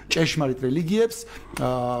ნამდვილ ჭეშმარიტ რელიგიებს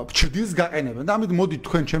ჩრდილს გაყენებენ და ამით მოდი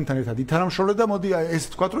თქვენ ჩემთან ერთად ითანამშრომლეთ და მოდი ეს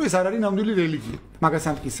თქვათ რომ ეს არ არის ნამდვილი რელიგია. მაგას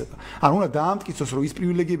ამტკიცება. ანუ უნდა დაამტკიცოს რომ ის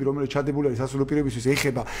პრივილეგიები რომელიც ჩადებული არის სასულიერო პირებისთვის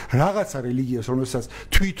ეხება რაღაცა რელიგიას რომელსაც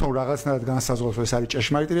თვითონ რაღაცნაირად განსაზღვრავს რომ ეს არის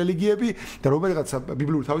ჭეშმარიტი რელიგიები და რომელიღაცა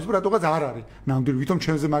ბიბლიური თავისუფლება რატოღაც არ არის ნამდვილი ვითომ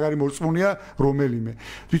ჩემზე მაგარი მორწმუნეა რომელიმე.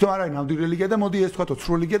 თვითონ არ არის ნამდვილი რელიგია და მოდი ეს თქვათო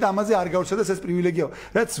სრულ რელიგია და ამაზე არ გავცადოს ეს პრივილეგია.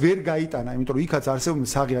 რაც ვერ გაიტანა, იმიტომ რომ იქაც არსებობს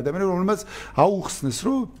საღი ადამიანები რომელმაც აუხსნეს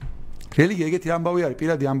რომ რელიგია ეგეთი ამბავი არის,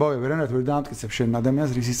 პირადი ამბავია, ვერანაირად ვერ დაამტკიცებს შენ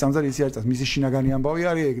ადამიანს რის ისწამს და რის არ იწამს, მისი შინაგანი ამბავი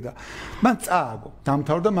არის ეგ და მან წააგო,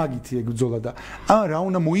 დამთავრდა მაგითი ეგ ბრძოლა და რა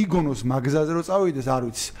უნდა მოიგონოს მაგზაზე რომ წავიდეს, არ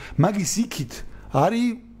ვიცი. მაგის იქით არის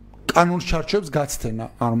კანონს ჩარჩოებს გაცდენა.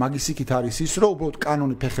 ანუ მაგის იქით არის ის, რომ უბრალოდ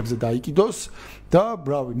კანონი ფეხებზე დაიკიდოს და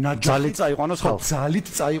ბრავი, ძალით წაიყვანოს ხალხი. ძალით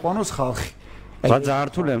წაიყვანოს ხალხი. რა ძალიან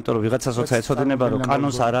რთულია, იმიტომ რომ ვიღაცას როცა ეცოდინება რომ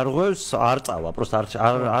კანონს არ არღვევს, არ წავა, პროსტ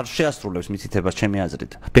არ შეასრულებს მითითებას ჩემი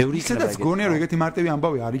აზრით. ბევრი იქნება ეგეთი. გონია რომ ეგეთი მარტივი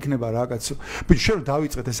ამბავი არ იქნება რა კაცო. ბიჭო, შენ რომ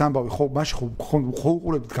დავიწყეთ ეს ამბავი, ხო, მაშინ ხო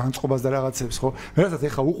უყურებთ განწყობას და რაღაცებს, ხო? ვერასაც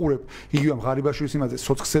ეხა უყურებ იგივე ღარიბაშვილის იმაზე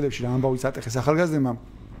სოციქსელებში რა ამბავიც ატეხეს ახალგაზრდებმა.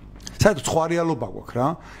 საერთოდ სხვა რეალობა გვაქვს რა.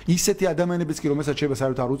 ისეთი ადამიანებიც კი რომელსაც შეიძლება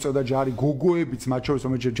საერთოდ არ უწევდა ჯარი, გოგოებიც მათ შორის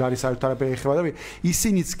რომელიც ჯარი საერთოდ არაფერი ეხება და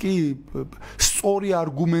ისინიც კი სწორი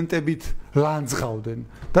არგუმენტებით ლანძღავდნენ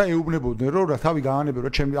და ეუბნებოდნენ რომ რა თავი გაანებენ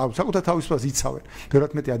რომ ჩემი საკუთარ თავისუფლებას იცავენ.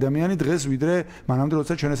 ბევრად მეტი ადამიანი დღეს ვიდრე მანამდე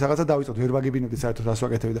როცა ჩვენ ეს რაღაცა დავიწყოთ, ვერ ვაგებინებდით საერთოდ რას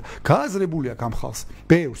ვაკეთებდი და გააზრებული აქვს ამ ხალხს.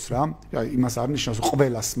 ბევრს რა, იმას არ ნიშნავს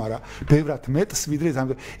ყველას, მაგრამ ბევრად მეტს ვიდრე ამ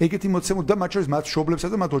ეგეთი მოცემული და მათ შორის მათ მშობლებსაც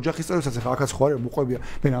და მათ ოჯახის წევრებსაც ახლა ახაც ხო არის მოყვებია.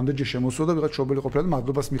 მე რამდენჯერ შემოსულა და ვიღაც მშობელი ყოფილა და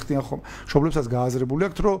მადლობას მიხდიან ხომ. მშობლებსაც გააზრებული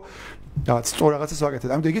აქვს რომ რაღაც სწორ რაღაცას ვაკეთებ.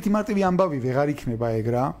 ამიტომ ეგეთი მარტივი ამბავი ვეღარ იქნება ეგ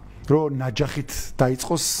რა. რომ ნაჯახით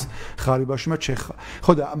დაიწყოს ღარიბაშვილმა ჩეხა.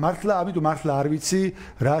 ხო და ამიტომ მართლა არ ვიცი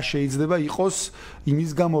რა შეიძლება იყოს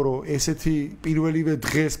იმის გამო რომ ესეთი პირველივე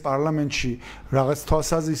დღეს პარლამენტში რაღაც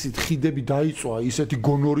თვალსაზრისით ხიდები დაიწვა, ისეთი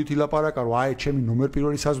გონორით ილაპარაკა რომ აი ჩემი ნომერ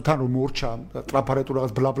პირველი საზღვთან რომ მორჩა ტრაფარეტულ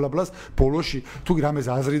რაღაც ბლაბლაბლას ბოლოში თუ რამეს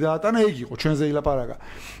აზრი დაატანა ეგ იყო ჩვენზე ილაპარაკა.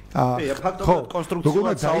 ფაქტობრივად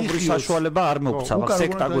კონსტრუქციულად საუბრის საშუალება არ მოგცა,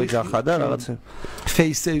 სექტა გვეჯახა და რაღაცა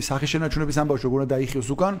ფეისევის სახეშენაჩუნების ამბავში როგორ უნდა დაიხიოს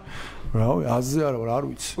უკან რავი, აზრი არ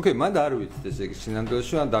ვიცი. ოკეი, მან არ ვიცით ეს ეგ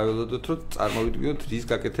სინამდვილეში, ან დაველოდოთ რომ წარმოვიდგინოთ რის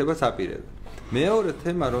გაკეთებას აპირებენ. მეორე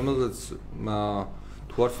თემა, რომელზეც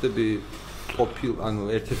თუ არ ვცდები ყოფილ, ანუ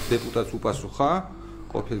ერთ-ერთ დეპუტატს უპასუხა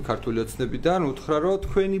ყოფილი ქართული ოცნებიდან, უთხრა რომ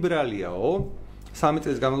თქვენი ბრალიაო 3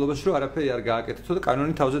 წლის განმავლობაში რომ არაფერი არ გააკეთებსო და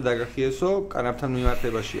კანონი თავზე დაგახიესო კანაფთან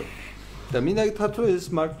მიმართებაშიო. და მინდა გითხრათ რომ ეს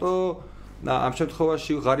მარტო ამ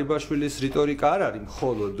შემთხვევაში ღარიბაშვილის რიტორიკა არ არის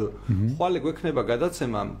მხოლოდ ხვალე გვექნება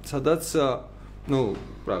გადაცემა სადაც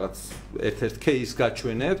რაღაც ერთ-ერთ кейს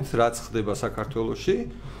გაჩვენებთ რაც ხდება საქართველოში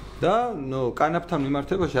და კანაფთან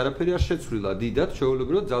მიმართებაში არაფერი არ შეცვლილა დიდად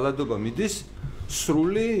ჩვეულებრივად ძალადობა მიდის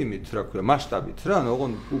სრული იმით რა ქვია მასშტაბით რა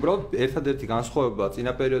ოღონდ უბრალოდ ერთადერთი განსხვავება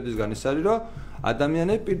წინა პერიოდისგან ის არის რომ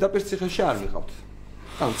ადამიანები პირდაპირ ციხეში არ მიყავთ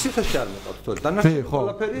ციხეში არ მიყავთ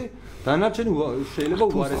თორე დანარჩენი შეიძლება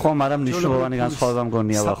უარეს ხო მაგრამ მნიშვნელოვანი განსხვავება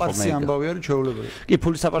მგონია ვახო მე ამბავი არის ჩვეულებრივი კი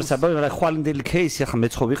ფულის საპარსი ამბავი მაგრამ ხვალინდელი кейსი ახლა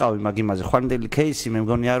მეც ხო ვიყავი მაგ იმაზე ხვალინდელი кейსი მე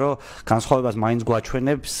მგონია რომ განსხვავებას მაინც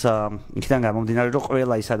გვაჩვენებს იქიდან გამომდინარე რომ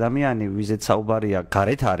ყველა ის ადამიანი ვიზეთ საუბარია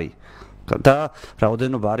გარეთ არის და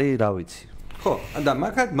რაოდენობა არის რა ვიცი ხო და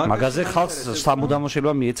მაგაზე ხალხს სამუდამო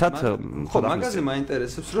შეიძლება მიეცათ ხო მაგაზე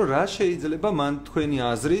მაინტერესებს რომ რა შეიძლება მან თქვენი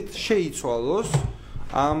აზრით შეიცვალოს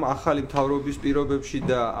ამ ახალი მთავრობის პირობებში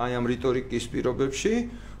და აი ამ რიტორიკის პირობებში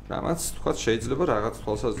რამაც თქვა შეიძლება რაღაც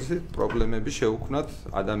თვალსაზრისით პრობლემები შეუქმნათ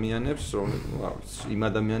ადამიანებს იმ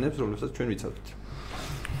ადამიანებს რომლებსაც ჩვენ ვიცავთ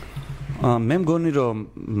მე მგონი რომ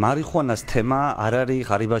მარიხუანას თემა არ არის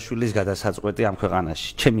ღარიბაშვილის გადასაწყვეტი ამ ქვეყანაში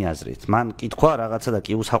ჩემი აზრით მან კითხვა რაღაცა და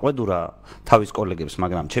კი უსაყვედურა თავის კოლეგებს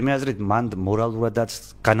მაგრამ ჩემი აზრით მან მორალურადაც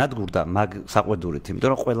განადგურდა მაგ საყვედურით იმიტომ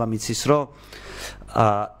რომ ყველა მიცის რომ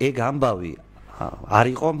ეგ ამბავი არ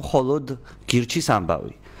იყო მხოლოდ გირჩის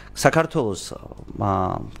ამბავი საქართველოს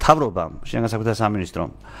მთავრობამ შინაგან საქმეთა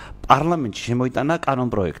სამინისტრომ პარლამენტში შემოიტანა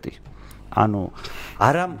კანონპროექტი ანუ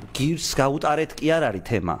არა გირჩს გაუტარეთ კი არ არის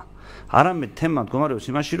თემა არამედ თემა მდგომარეობს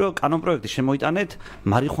იმაში რომ კანონპროექტი შემოიტანეთ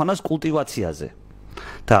მარიხუანას კულტივაციაზე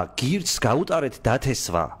და გირჩს გაუტარეთ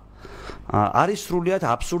დათესვა არის სრულიად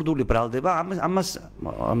აბსურდული ბრალდება ამას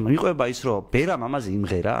მიყვება ის რომ ბერამ ამაზე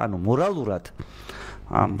იმღერა ანუ მორალურად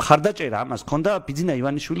მხარდაჭერა ამას ჰქონდა ბიძინა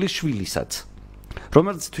ივანიშვილის შვილისაც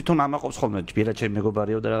რომელიც თვითონ ამაყობს ხოლმე ბერა ჩემი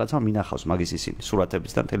მეგობარიო და რაღაცა მინახავს მაგის ისინი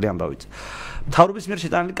სურათების და მთელი ამბავით მთავრობის მიერ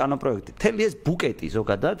შეტანილი კანონპროექტი მთელი ეს ბუკეტი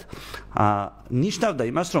ზოგადად ნიშნავდა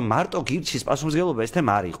იმას რომ მარტო გირჩის პასუხისმგებლობა ეს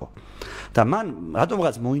თემა არ იყო და მან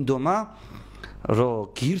რატომღაც მოინდომა რომ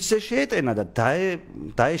გირჩზე შეეტენა და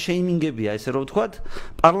დაეშეიმინგებია ესე რომ ვთქვათ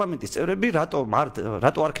პარლამენტის წევრები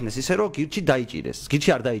რატო არ ქნეს ისე რომ გირჩი დაიჭირეს გირჩი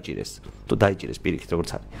არ დაიჭირეს თუ დაიჭირეს პირიქით როგორც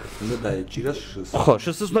არის უნდა დაეჭირას ხო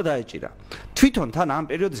შესაძლოა უნდა დაეჭირა თვითონ თან ამ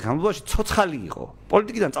პერიოდის განმავლობაში ცოცხალი იყო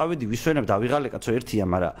პოლიტიკიდან წავედი ვისვენებ და ვიღალე კაცო ერთია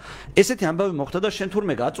მაგრამ ესეთი ამბავი მოხდა და შენ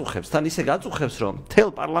თურმე გაწუხებს თან ისე გაწუხებს რომ თელ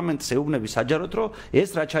პარლამენტს ეუბნები საჯაროდ რომ ეს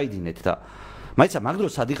რა ჩაიდინეთ და მაიცა მაგ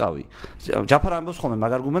დროს ადიყავი ჯაფარ ამბობს ხოლმე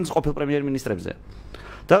მაგ არგუმენტს ყოფილ პრემიერ-მინისტრებზე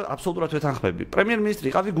და აბსოლუტურად ვეთანხმები პრემიერ-მინისტრი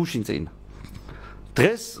იყავი გუშინ წინ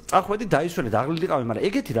დღეს წახვედი დაისვენე დაღლილი იყავი მაგრამ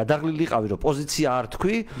ეგეთი რა დაღლილი იყავი რომ პოზიცია არ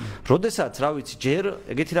თქვი როდესაც რა ვიცი ჯერ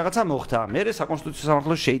ეგეთი რაღაცა მოხდა მერე საკონსტიტუციო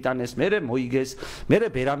სამართლოს შეიტანეს მერე მოიგეს მერე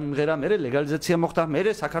ბერამ იმღერა მერე ლეგალიზაცია მოხდა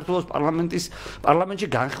მერე საქართველოს პარლამენტში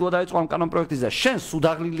განხილვა დაიწყო ამ კანონპროექტის და შენ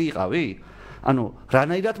სუდაღლილი იყავი ანუ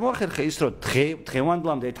რანაირად მოახერხე ის რომ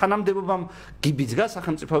დღევანდლამდე თანამდებობამ გიბიძგა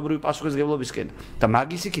სახელმწიფოებრივი პასუხისმგებლობისკენ და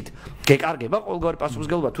მაგის იქით გეკარგება ყოველგვარი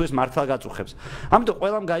პასუხისმგებლობა თუ ეს მართლა გაწუხებს ამიტომ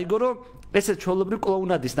ყველამ გაიგო რომ ესე ჩვეულებრივი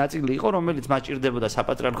კლოუნადის ნაწილი იყო რომელიც მაჭირდებოდა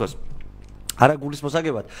საპატრიარქოს არა გულის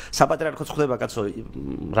მოსაგებად საპატრიარქოს ხდება კაცო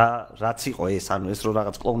რაც იყო ეს ანუ ეს რო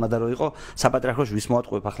რაღაც კლოუნადა რო იყო საპატრიარქოში ვის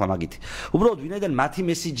მოატყუებ ახლა მაგით უბრალოდ ვინაიდან მათი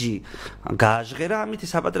მესიჯი გააჟღერა ამით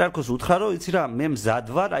საპატრიარქოს უთხრა რომ იცი რა მე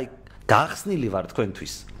მზად ვარ აი გახსნილი ვარ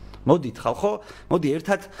თქვენთვის მოდით ხალხო მოდი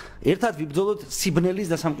ერთად ვიბრძოლოთ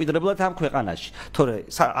სიბნელის დასამკვიდრებლად ამ ქვეყანაში თორე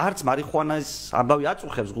არც მარიხუანას ამბავი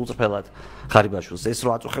აწუხებს გულწრფელად ღარიბაშვილს ეს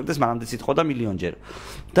რო აწუხებდეს მანამდეც იტყოდა და მილიონჯერ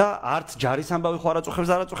და არც ჯარის ამბავი ხო არ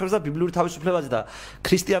აწუხებს და ბიბლიური თავისუფლებაზე და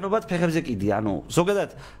ქრისტიანობაც ფეხებზე კიდია ანუ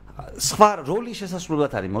ზოგადად სხვა როლი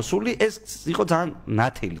შესაძლებლად არის მოსული ეს იყო ძალიან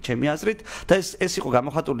ნათელი ჩემი აზრით და ეს იყო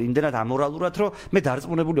გამოხატული იმდენად ამორალურად რომ მე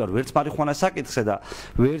დარწმუნებული ვარ ვერც მარიხუანას საკითხზე და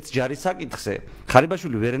ვერც ჯარის საკითხზე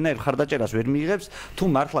ღარიბაშვილი ვერანაირ ხარდაჭერას ვერ მიიღებს თუ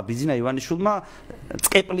მართლა ბიძინა ივანიშვილმა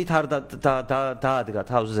წკეპლით არ დაადგა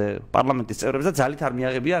თავზე პარლამენტის წევრებს და ძალით არ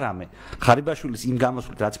მიაღებია რამე ღარიბაშვილის იმ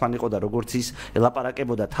გამოსვლით რაც მან იყო და როგორც ის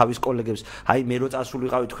ელაპარაკებოდა თავის კოლეგებს აი მე რო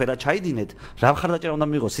წასულიყავი თქვენ რა ჩაიდინეთ რა ხარდაჭერა უნდა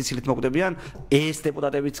მიიღოს სიცილით მოკდებიან ეს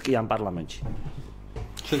დეპუტატებიც კი ამ პარლამენტში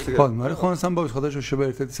ხო, მარიხუანას ამბავი სხვადასხვა შეიძლება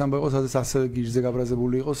ერთ-ერთი ამბავი იყოს, სადაც ასევე გირჩზე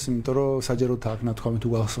გაბრაზებული იყოს, იმიტომ რომ საჯაროდ აქ ნათქვამი თუ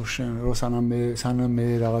გახსოვს შენ, რომ სანამ მე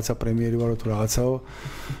რაღაცა პრემიერი ვარო თუ რაღაცაო,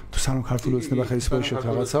 თუ სანამ ქართული ოცნება ხელისუფლების შეთ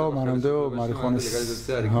რაღაცაო, მანამდე მარიხუანას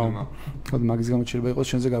ლეგალიზაცია არ იქნება. ხო, მაგის გამო შეიძლება იყოს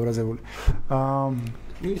შენზე გაბრაზებული.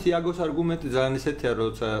 ის იაგოს არგუმენტი ძალიან ისეთია,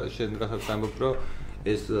 როცა შენ გახსოვს ამბობ, რომ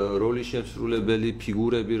ეს როლის შემსრულებელი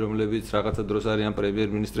ფიგურები, რომლებიც რაღაცა დროს არიან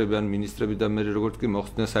პრემიერ-მინისტრები ან მინისტრები და მე როგორც კი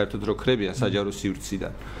მოხდნენ საერთოდ რო ხრებიან საჯარო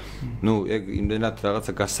სივრციდან. ნუ ეგ იმდენად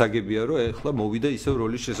რაღაცა გასაგებია, რომ ეხლა მოვიდა ისევ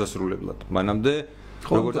როლის შესასრულებლად. მანამდე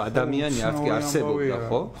როგორც ადამიანი არც კი არსებობდა,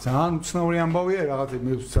 ხო? ძალიან უცნაური ამბავია რაღაცა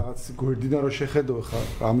მე რაღაც გვერდიდან რო შეხედო ხა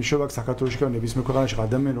ამიშობ აქ საქართველოში და ნებისმიერ ქვეყანაში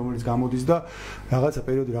ადამიანი რომელიც გამოდის და რაღაცა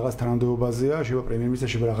პერიოდი რაღაც თანამდებობაზეა, შევა პრემიერ-მინისტრი,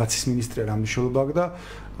 შევა რაღაცის მინისტრია რამიშობა აქ და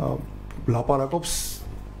ლაპარაკობს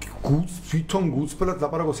თვითონ გუწფლად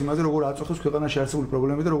ლაპარაკობს იმაზე როგორ აწუხებს ქვეყანაში არსებული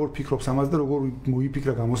პრობლემები და როგორ ფიქრობს ამაზე და როგორ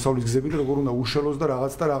მოიფიქრა გამოსავლის გზები და როგორ უნდა უშელოს და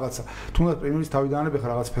რაღაცა თუნდაც პრემიერის თავიდანვე ხა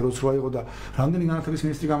რაღაც ფეროცრვა იყო და რამდენი განათლების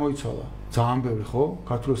მინისტრი გამოიცვალა ძალიან ბევრი ხო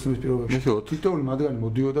ქართულის პირობებში თითოეული მათგანი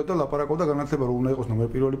მოდიოდა და ლაპარაკობდა განათლება რომ უნდა იყოს ნომერ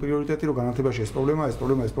პირველი პრიორიტეტი რომ განათლებაში ეს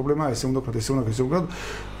პრობლემა ესე უნდა ქრათ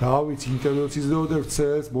რა ვიცი ინტერვიუც იზრდებოდა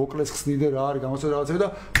რცეს მოკლეს ხსნიდე რა არის გამოსავალი რაღაცები და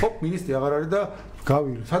ჰოპ მინისტრი აღარ არის და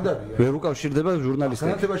გავირი სად არის ვერ უკავშირდება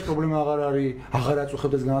ჟურნალისტები განათლებაში პრობლემა აღარ არის აღარ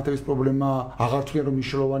აწუხებდეს განათლების პრობლემა აღარ თქვენ რომ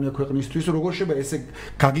მნიშვნელოვანია ქვეყნისთვის როგორ შეიძლება ესე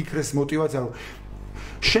გაგიქრეს მოტივაცია რომ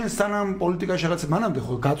შენ სანამ პოლიტიკაში რაღაც მანამდე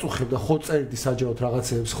ხო გაწუხებდა ხო წერდი საჯაროდ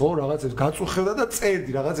რაღაცებს ხო რაღაცებს გაწუხებდა და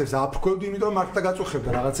წერდი რაღაცებს აფრქვევდი იმიტომ რომ მართლა გაწუხებდა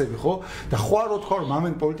რაღაცები ხო და ხო არ თქვა რომ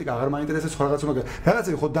მამენ პოლიტიკა აღარ მაინტერესებს ხო რაღაც უნდა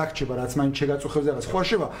რაღაცები ხო დაგჭება რაც მაინც შეგაწუხებს რაღაც ხო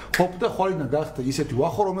შევა ხოპ და ხვალიდან გახდა ისეთი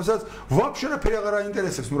ვახო რომელსაც ვაფშე რაფერი აღარ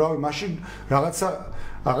აინტერესებს ნუ რავი მაშინ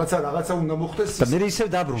რაღაცა უნდა მოხდეს და მე ისევ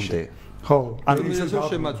დაბრუნდე ხო ანუ ისე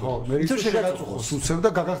შემაწუხო მე ისე შეგაწუხოს უცებ და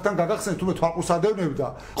გაგახსენ თუმე თვალყურს ადევნებდა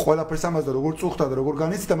ყველაფერს ამას და როგორ წუხდა და როგორ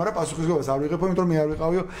განიცდა მაგრამ პასუხისმგებლობას არ ვიღებო იმიტომ რომ მე არ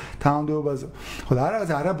ვიყავიო თანამდებობაზე ხო და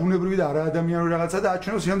რაღაცა არაბუნებრივი და არაადამიანური რაღაცა და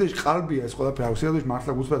აჩვენოს სინამდვილეში ყალბია ეს ყველაფერი აქვს სინამდვილეში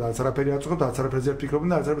მართლა გუწევდა არც არაფერი არ წუხებდა არც არაფერზე არ ფიქრობდნენ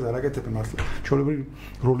და არც არაფერს არ აკეთებდნენ მართლა ჩვეულებრივი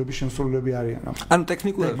როლების შემსრულებლები არიან ანუ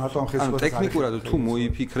ტექნიკურად თუ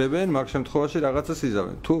მოიფიქრებენ მაგ შემთხვევაში რაღაცას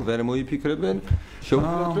იზავენ თუ ვერ მოიფიქრებენ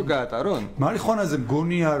შეუძლიათ რომ გაატარონ მარიხუანაზე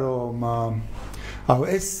მგონია რომ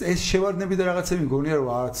ეს შევარდნები და რაღაცები მგონია რომ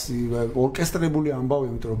არც ორკესტრებული ამბავი,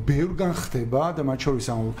 იმიტომ რომ ბევრგან ხდება და მათ შორის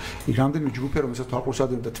იქ რამდენიმე ჯგუფია რომ ესაც თვალყურს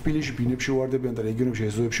ადევნებდა და თბილისში ბინებში უვარდებიან და რეგიონებში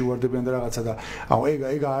ეზოებში უვარდებიან და რაღაცა და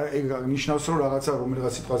ეგ ნიშნავს რომ რაღაცა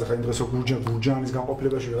რომელიღაც სიტყვაზე ხა იმ დღეს გურჯაანის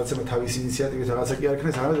განყოფილებაში რაღაცა თავის ინიციატივით რაღაცა კი არ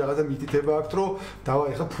იქნეს, არამედ რაღაცა მითითება აქვს რომ დავა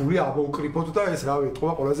ეხა ფული ამოვკრიფოთ და ეს რავი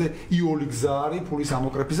ეთყობა ყველაზე იოლი გზა არის ფულის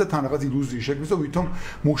ამოკრეფის და თან რაღაც ილუზიის შექმნის და ვითომ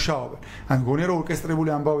მუშაობენ. ან მგონია რომ ორკესტრებული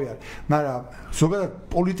ამბავი არის, მაგრამ ზოგადად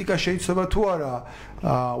პოლიტიკა შეიძლება თუ არა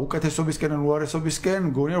უკეთესობისკენ ან უარესობისკენ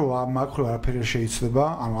მგონია რომ მაგ მხრივ არაფერი არ შეიძლება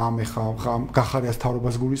ანუ ამ ეხა გახარიას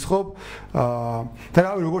მთავრობას გულისხმობ და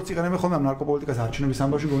რავი როგორც იყენებენ ხოლმე ამ ნარკოპოლიტიკას არჩევნების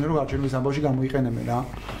ამბავში მგონია რომ არჩევნების ამბავში გამოიყენებენ რა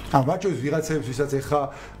ანუ მათ შორის ვიღაცებს ვისაც ეხა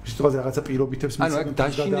სიტყვაზე რაღაცა პირობითებს ანუ აქ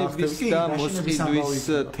დაშინების და მოსყიდვის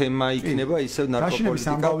თემა იქნება ისევ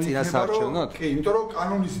ნარკოპოლიტიკა წინასაარჩევნოდ კი იმიტომ რომ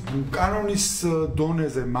კანონის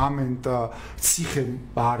დონეზე მომენტ ციხე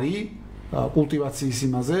არის კულტივაციის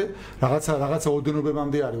იმაზე რაღაცა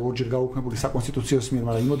ოდენობებამდე არის ორჯერ გაუქმებული საკონსტიტუციოს მიერ,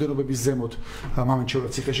 მაგრამ იმ ოდენობების ზემოთ მომენტ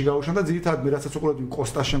შეიძლება ციხეში გაუშვან და ძირითადად მე რასაც უყურებდი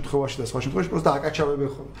კოსტას შემთხვევაში და სხვა შემთხვევაში პროსტა აკაჩავებენ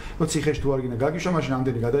ხოლმე. რომ ციხეში თუ არ გინდა გაგიშვა, მაშინ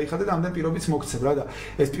ამდენი გადაიხადე და ამდენ პირობიც მოგცემ რა და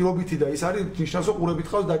ეს პირობითი და ის არის ნიშნავს რომ ყურებით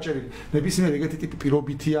ყავს დაჭერილი. ნებისმიერ ეგეთი ტიპი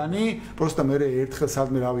პირობითიანი, პროსტა მე ერთხელ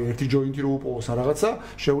სადმე რავი ერთი ჯოინტი რო უპოვოს ან რაღაცა,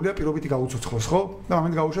 შეუძლია პირობითი გაუცოცხლოს, ხო? და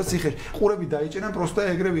მომენტ გაუშვა ციხეში. ყურები დაიჭერენ პროსტა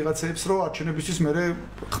ეგრე ვიღაცებს რო არჩევნებისთვის მე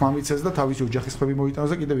ხმამიცეს და თავისი ოჯახის ხმები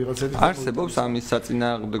მოიტანოს და კიდე ვიღაცები არსებობს ამის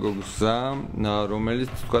საწინააღმდეგო გზა,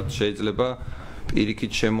 რომელიც თქვა შეიძლება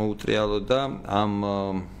პირიქით შემოუტრიალო და ამ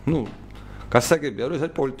გასაგებია რომ ეს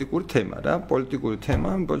არის პოლიტიკური თემა რა, პოლიტიკური თემა,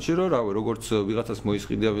 იმაში რომ რავი, როგორც ვიღაცას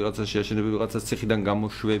მოისყიდია, ვიღაცას შეაშენებენ, ვიღაცას ციხიდან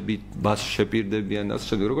გამოშვებით, ბას შეპირდებიან და ასე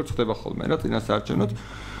შემდეგ, როგორც ხდება ხოლმე რა, წინასაარჩევნოდ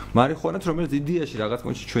მარიხუანაც რომელიც იდეაში რაღაც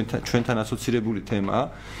მომენტში ჩვენთან ასოცირებული თემაა,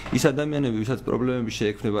 ის ადამიანები, ვისაც პრობლემები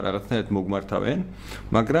შეექმნება რაღაცნაირად მოგმართავენ,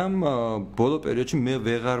 მაგრამ ბოლო პერიოდში მე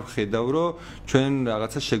ვეღარ ვხედავ, რომ ჩვენ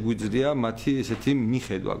რაღაცა შეგვიძლია მათი ესეთი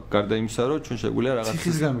მიხედვა, გარდა იმისა, რომ ჩვენ შეგვიძლია რაღაცა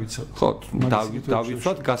ციხის განვიცოთ. ხო,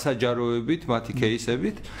 დავიცვათ გასაჯაროებით მათი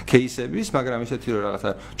кейსების, მაგრამ ისეთი რომ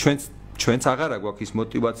რაღაცა ჩვენც აღარა გვაქვს ის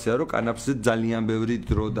мотиваცია რომ კანაფზე ძალიან ბევრი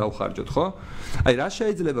დრო დავხარჯოთ, ხო? აი რა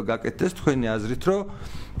შეიძლება გაკეთდეს თქვენი აზრით, რომ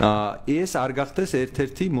ეს არ გახდეს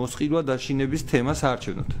ერთ-ერთი მოსყიდვა დაშინების თემა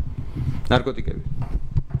საარჩევნოდ. ნარკოტიკები.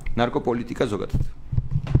 ნარკოპოლიტიკა ზოგადად.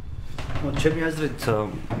 ჩემი აზრით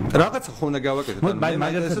რაღაცა ხომ უნდა გავაკეთოთ.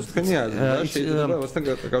 მაგასაც თქვენი აზრი შეიძლება ამასთან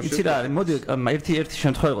გაკავშირდეს. იცი რა არის, მოდი ერთი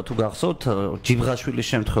შემთხვევა იყო თუ გახსოვთ, ჯიბღაშვილის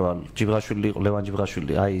შემთხვევა, ჯიბღაშვილი იყო, ლევან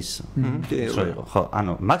ჯიბღაშვილი, აი ის იყო, ხო,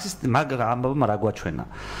 ანუ მაგ ამბავმა რა გვაჩვენა.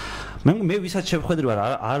 მე ვისაც შევხედრი ვარ,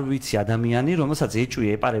 არ ვიცი ადამიანი, რომელსაც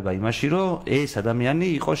ეჭვი ეპარება იმაში, რომ ეს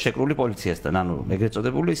ადამიანი იყო შეკრული პოლიციასთან, ანუ ეგრეთ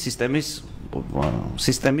წოდებული სისტემის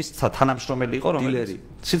თანამშრომელი იყო, რომელიც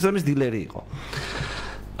სისტემის დილერი იყო.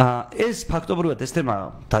 ეს ფაქტობრივად ეს თემა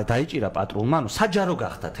დაიჭირა პატრულმა, ანუ საჯარო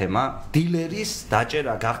გახდა თემა, დილერის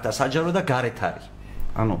დაჭერა გახდა საჯარო და გარეთ არის.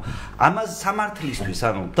 ანუ ამას სამართლისთვის,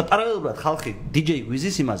 ანუ და პარალელურად ხალხი DJ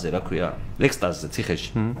გვიზის იმაზე, რა ქვია, ექსტაზზე ციხეში.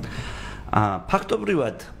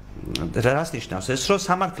 ფაქტობრივად რას ნიშნავს ეს, რომ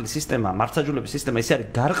სამართლის სისტემა, მართლმსაჯულების სისტემა ისე არის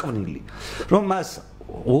გარყვნილი, რომ მას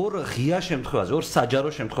ორ ღია შემთხვევაზე, ორ საჯარო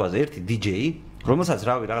შემთხვევაზე ერთი DJ, რომელსაც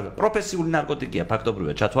რავი რაღაცა პროფესიული ნარკოტიკია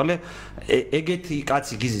ფაქტობრივად ჩათვალე, ეგეთი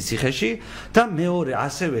კაცი გიზის ციხეში და მეორე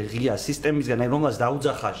ასევე ღია სისტემისგან, რომელსაც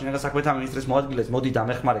დაუძახა შინაგან საქმეთა მინისტრის მოადგილეს, მოდი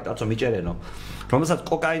დამეხმარე კაცო მიჭერენო, რომელსაც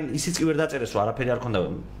კოკაინი ისიც კი ვერ დაწერეს, რომ არაფერი არ ქონდა,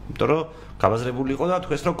 იმიტომ რომ გაბაზრებული იყო და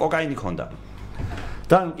თქვეს რომ კოკაინი ქონდა.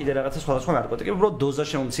 და კიდე რაღაცა სხვადასხვა ნარკოტიკები, უბრალოდ დოზა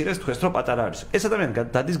შეუმცირეს, თქვეს რომ პატარა არის. ეს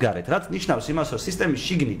ადამიანი დადის გარეთ, რაც ნიშნავს იმას, რომ სისტემის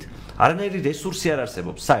შიგნით არანაირი რესურსი არ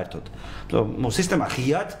არსებობს საერთოდ. სისტემა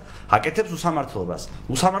ღიად აკეთებს უსამართლობას.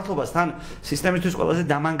 უსამართლობასთან სისტემისთვის ყველაზე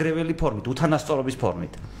დამანგრეველი ფორმით, უთანასწორობის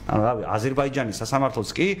ფორმით. ანუ რავი, აზერბაიჯანის სასამართლოც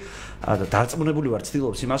კი დარწმუნებული ვარ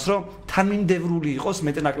ცდილობს იმას, რომ თანმიმდევრული იყოს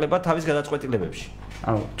მეტნაკლებად თავის გადაწყვეტილებებში.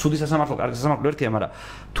 ანუ ცუდი სასამართლო, კარგი სასამართლო ერთია, მაგრამ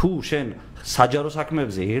თუ შენ საჯარო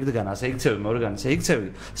საქმეებზე ერთგან ასე იქცევი, მეორეგან ასე იქცევი,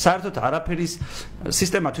 საერთოდ არაფერის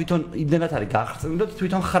სისტემა თვითონ იმდენად არის გახრწნილი და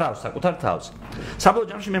თვითონ ხრავს საკუთარ თავს. საბოლოო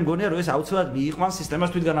ჯამში მე მგონია, რომ ეს აუცილებლად მიიყვანს სისტემას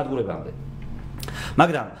თვითგანადგურებამდე.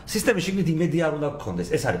 მაგრამ სისტემის შიგნით იმედი არ უნდა გქონდეს,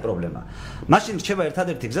 ეს არის პრობლემა. მაშინ რჩება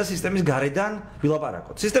ერთადერთი გზა სისტემის გარედან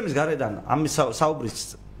ვილაპარაკოთ. სისტემის გარედან ამის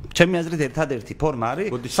საუბრის ჩემი აზრით ერთადერთი ფორმა არის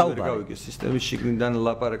საუბარი. სისტემის შიგნიდან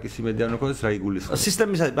ლაპარაკის იმედი არ უნდა გქონდეს, რა იგულისხმება?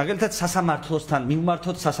 სისტემის მაგალითად სასამართლოსთან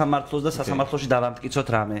მიმართოთ სასამართლოს და სასამართლოში დავამტკიცოთ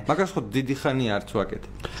რამე. მაგას ხო დიდი ხანია არც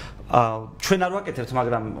ვაკეთებ. ჩვენ არ ვაკეთებთ,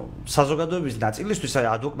 მაგრამ საზოგადოების ნაწილისთვის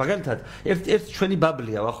მაგალითად ერთ ჩვენი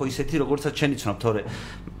ბაბლია, ვახო ისეთი როგორცაც შენ იცნობ, თორე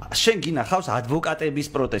შენ გინახავს ადვოკატების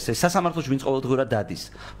პროტესტს, სასამართლოში ვინც ყოველდღურად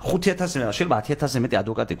დადის. 5000-ზე, შეიძლება 10000-ზე მეტი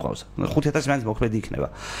ადვოკატი ყავს. 5000 მაინც მოქმედი იქნება.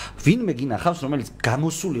 ვინმე გინახავს, რომელიც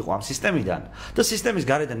გამოსულიყო ამ სისტემიდან და სისტემის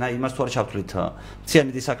გარედან აი იმას თუ არ ჩავთვლით,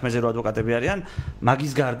 ციანიდის საქმეზე რო ადვოკატები არიან,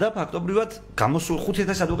 მაგის გარდა ფაქტობრივად გამოსულ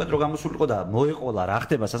 5000 ადვოკატი რო გამოსულიყო და მოეყოლა რა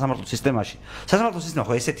ხდება სასამართლო სისტემაში. სასამართლო სისტემა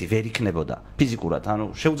ხო ესეთი ვერ იქნებოდა ფიზიკურად, ანუ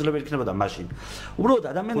შეუძლებელი იქნებოდა მაშინ. უბრალოდ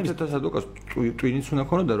ადამიანების 5000 ადვოკატს ტვინიც უნდა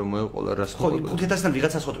ქონოდა რომ მოეყოლა რას ხო 5000-დან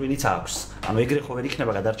ვიღაცას ხო ტვინიც აქვს. ანუ ეგრე ხო ვერ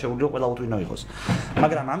იქნება გადარჩეული რომ ყველა უტვინო იყოს.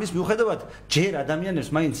 მაგრამ ამის მიუხედავად ჯერ ადამიანებს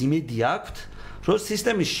მაინც იმედი აქვთ, რომ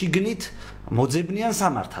სისტემის შიგნით მოძებნიან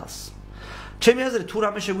სამართალს. ჩემი აზრით თუ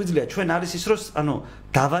რამე შეგვიძლია ჩვენ არის ის რომ ანუ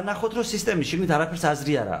დავანახოთ რომ სისტემის შიგნით არაფერს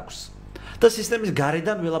აზრი არ აქვს. და სისტემის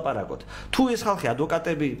გარედან ველაპარაკოთ. თუ ეს ხალხი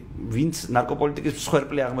ადვოკატები, ვინც ნარკოპოლიტიკის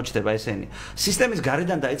მსხვერპლი აღმოჩნდება ესენი, სისტემის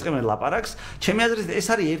გარედან დაიწყებენ ლაპარაკს, ჩემი აზრით ეს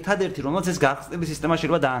არის ერთადერთი, რომელსაც ეს გახსნილი სისტემა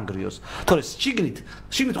შეიძლება დაანგრიოს. თორე შიგნით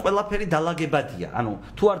ყველაფერი დაალაგებადია. ანუ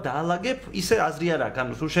თუ არ დაალაგებ, ისე აზრი არ აქვს.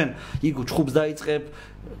 ანუ თუ შენ იქ ჩხუბს დაიწყებ,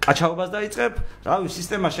 კაჩაობას დაიწყებ, რავი,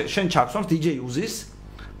 სისტემა შენ ჩაქვსვამს DJ უზის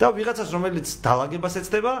და ვიღაცას რომელიც დაალაგებას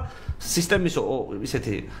ეცდება, სისტემის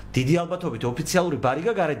ისეთი დიდი ალბათობით ოფიციალური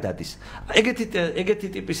ბარიგა გარეთ დადის. ეგეთი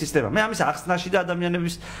ტიპის სისტემა. მე ამის ახსნაში და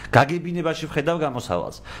ადამიანების გაგებინებაში ვხედავ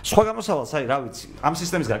გამოსავალს. სხვა გამოსავალს, აი, რა ვიცი, ამ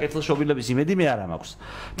სისტემის გაკეთილშობილების იმედი მე არ მაქვს.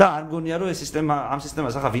 და არ მგონია, რომ ეს სისტემა, ამ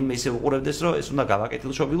სისტემას ახლა ვინმე ისე უყურებდეს, რომ ეს უნდა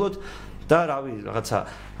გავაკეთილშობილოთ და რავი, რაღაცა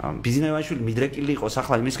ბიზნესმენში მიდრეკილი იყოს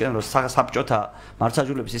ახლა იმისკენ, რომ საბჭოთა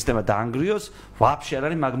მართლმსაჯულების სისტემა დაანგრიოს, ვაფშე არ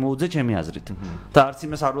არის მაგ მოუძე ჩემი აზრით. და არც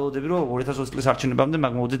იმას არ ველოდები, რომ 2020 წლის არჩევნებამდე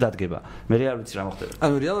მაგ მოუძე დადგება. მე არ ვიცი რა მოხდება.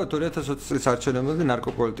 ანუ რეალურად 2020 წლის არჩევნებამდე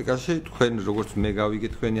ნარკოპოლიტიკაში თქვენ როგორც მე გავიგე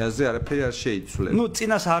თქვენი აზრი არაფერი არ შეიცვლება. ნუ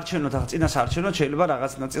წინას არჩევნოთ შეიძლება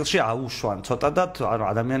რაღაც ნაწილში აუშვან ცოტა და ანუ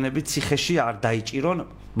ადამიანები ციხეში არ დაიჭირონ,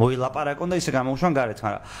 მოილაპარაკონ და ისე გამოუშვან გარეთ,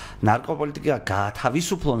 მაგრამ ნარკოპოლიტიკა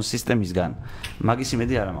გაათავისუფლონ სისტემისგან. მაგის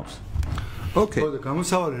იმედი არ მაქვს. ოკეი. ხო,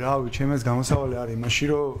 გამოსავალი რავი, ჩემს გამოსავალი არის იმაში,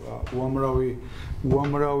 რომ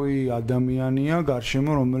უამრავი ადამიანია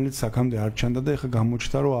გარშემო, რომელიც აქამდე არ ჩანდა და ეხლა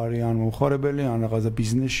გამოჩნდა, რომ არიან მომხარებელი, ან რაღაცა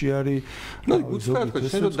ბიზნესში არის. ნუ უცბად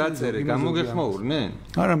შენ რომ დაწერე, გამოგეხმაურნენ?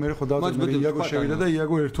 არა, მე ხო დავწერე, მე იაგო შევიდა და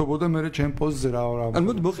იაგო ერთობოდა მე ჩემ პოზზე რა. ან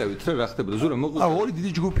მოდი მოყევით რა ხდებოდა, ზურა მოყვა. ორი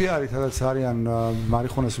დიდი ჯგუფი არის, სადაც არიან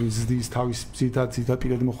მარიხონას ვიზდის თავის ძირითად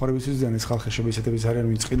პირადი მოხარების ვიზდიან ეს ხალხი შეესეთების არიან,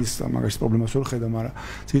 ვინც ყიდის მაგას პრობლემას ვერ ხედა, მაგრამ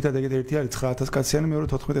ძირითად ეგეთი ერთი არის 9000 კაციანი, მეორე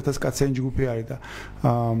 14000 კაციანი ჯგუფი არის და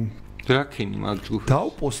დრაქინი მაგ ჯგუფს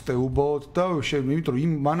დავპოსტე უბრალოდ და იმიტომ რომ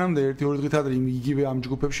იმ მანამდე 1-2 დღით ადრე იმ იგივე ამ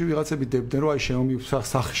ჯგუფებში ვიღაცები დებდნენ რომ აი შემომი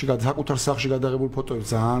სახში საკუთარ სახში გადაღებული ფოტოები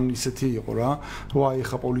ძალიან ისეთი იყო რა რომ აი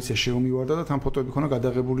ხა პოლიცია შემომივარდა და თან ფოტოები ქონა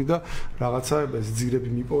გადაღებული და რაღაცა ძირები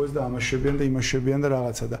მიპოვეს და ამაშებიან და იმაშებიან და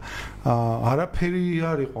რაღაცა და არაფერი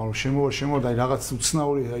არ იყო შემოვიდა აი რაღაც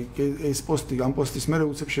უცნაური აი ეს პოსტი ამ პოსტის მერე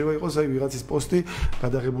უცებ შეიძლება იყოს აი ვიღაცის პოსტი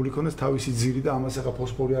გადაღებული ქონდეს თავისი ძირი და ამას ახლა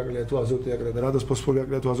ფოსფორი აკლია თუ აზოტი აკლია და რადგან ფოსფორი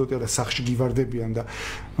აკლია თუ აზოტი აკლია სახში გივარდებიან და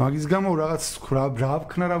მაგის გამო რაღაც რა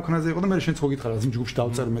ვქნაზე იყო და მე შენ წოგითხარ რა იმ ჯგუფში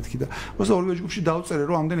დავწერე მეთქი და უბრალოდ ორივე ჯგუფში დავწერე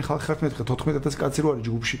რომ ამდენი ხალხი ხართ მეთქი 14000 კაცი რო არის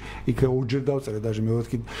ჯგუფში იქ ორჯერ დავწერე დაჟე მე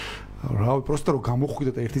ვეთქი რა პროსტა რომ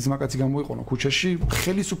გამოხვიდე და ერთი ძმა კაცი გამოიყონო ქუჩაში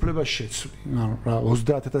ხელისუფლებას შეცვლი ანუ რა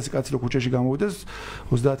 30000 კაცი რო ქუჩაში გამოვიდეს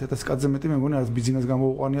 30000 კაცზე მეტი მე მგონი არც ბიზნეს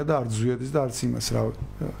გამოუყანია და არც ზუედის და არც იმას რა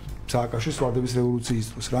სააკაშის ვარდების რევოლუციის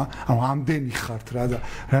დროს რა ანუ ამდენი ხართ რა და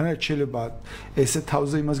რანაირად შეიძლება ესე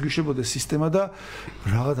თავზე იმას გიშებოდეს სისტემა და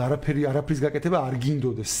რაღაც არაფრის გაკეთება არ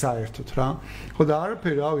გინდოდეს საერთოდ რა ხო და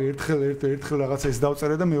არაფერი რავი ერთხელ რაღაცა ის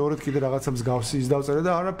დავწერე და მეორედ კიდე რაღაცა მსგავსი ის დავწერე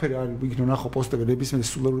და არაფერი არ იქნო ნახო პოსტები ნებისმიერი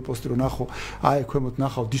სულელური პოსტი რო ნახო აი ქვემოთ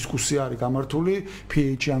ნახავ დისკუსია არის გამართული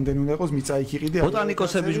PH ამდენი უნდა იყოს მიწა იქ იყიდე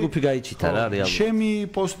ბოტანიკოსების ჯგუფი გაიჩითა რა რეალურად ჩემი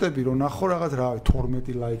პოსტები რო ნახო რაღაც რავი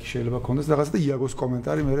 12 ლაიქი შეიძლება ქონდეს რაღაცა და იაგოს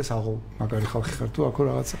კომენტარი მე აღო მაგარი ხალხი ხარ თუ აქო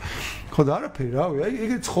რაღაცა ხო და არაფერი რავი აი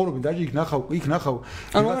ეგრე ცხოვრობენ დაჟე იქ ნახავ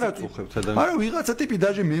ანუ არ აწუხებთ ადამიანს არა ვიღაცა ტიპი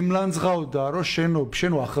დაჟე მემლანძღავდა რომ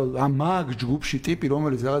შენო ახლა ამ მაგ ჯგუფში ტიპი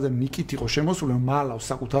რომელიც რაღაცა ნიკით იყო შემოსული მალავს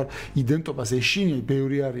საკუთარ იდენტობას ეშინია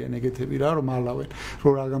ბევრი არიან ეგეთები რა რომ მალავენ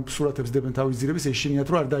რომ რაგან სურათებს დებენ თავის ძირების ეშინიათ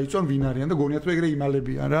რომ არ დაიწვან ვინ არიან და გონიათ რომ ეგრე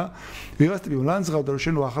იმალებიან რა ვიღაცა ტიპი ლანძღავდა რომ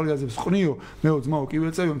შენო ახალგაზრდებს ყნიო მეო ძმაო კი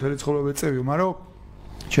ვეწევიო მთელი ცხოვრება ვეწევიო მაგრამ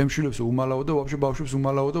ჩემშვილებს უმალავო და ვაფშე ბავშვებს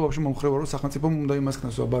უმალავო და ვაფშე მომხრევა რომ სახელმწიფომ უნდა იმას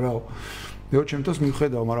ქნას აბარაო მეო ჩემთვის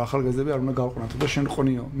მივხედავ მაგრამ ახალგაზრდები არ უნდა გავყნათო და შენ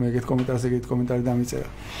ყნიო მე ეგეთ კომენტარი დამიწერა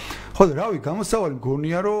ხო და რავი გამოსავალი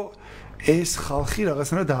მგონია რომ ეს ხალხი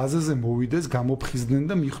რაღაცნაირად აზაზე მოვიდეს გამოფხიზდნენ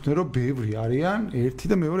და მიხვდნენ რომ ბევრი არიან ერთი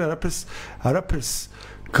და მეორე არაფერს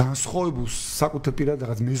განსხვავებულს საკუთარ პირად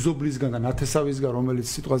რაღაც მეზობლისგან და ნათესავისგან რომელიც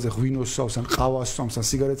სიტყვაზე ღვინოს სვავს ან ყავას სვამს ან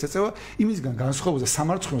სიგარეტს ეწევა იმისგან განსხვავებულს და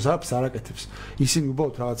სამარცხვინოს არაფერს არ აკეთებს ისინი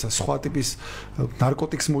უბრალოდ რაღაცა სხვა ტიპის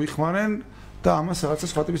ნარკოტიკს მოიხმარენ და ამას რაღაცა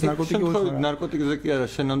სხვა ტიპის ნარკოტიკი მოიხმარენ ნარკოტიკზე კი არა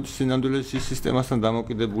სინამდვილეში სისტემასთან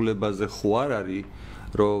დამოკიდებულებაზე ხო არ არის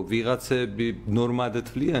რომ ვიღაცები ნორმად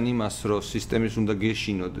თვლიან იმას რომ სისტემის უნდა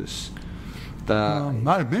გეშინოდეს და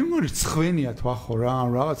მაგრამ მე მგონი ცხვენიათ ვახო რა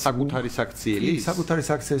რაღაც საკუთარი საქციელი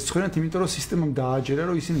ცხვენიათ იმიტომ რომ სისტემამ დააჯერა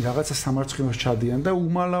რომ ისინი რაღაცა სამარცხვინოს ჩადიან და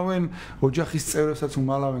უმალავენ ოჯახის წევრებსაც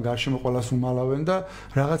უმალავენ გარშემო ყველას უმალავენ და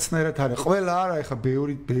რაღაცნაირად არის ყველა არა ეხა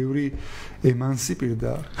ბევრი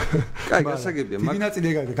ემანსიპირდა კაი გასაგებია დიდი ნაწილი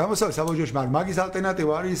ეგაა გამოსავალი საბოჯოში მაგრამ მაგის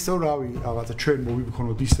ალტერნატივა არის ისე რავი რაღაცა ჩვენ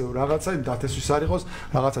მოვიფიქროთ ისე რაღაცა იმ დათესვის არ იყოს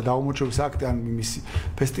რაღაცა დაუმორჩილების აქტი ან იმისი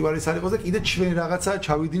ფესტივალის არ იყოს და კიდე ჩვენ რაღაცა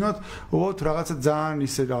ჩავიდინოთ უბრალოდ რაღაცა ძალიან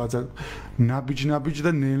ისე რაღაცა ნაბიჯ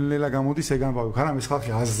და ნელ-ნელა გამოდის ეგ ამბავი ხარ ამის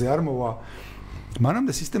ხალხი აზზე არ მოვა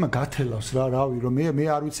მანამდე სისტემა გათელავს რა რავი რომ მე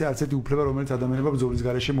არ ვიცი არც ერთი უფლება რომელიც ადამიანებმა ბრძოლის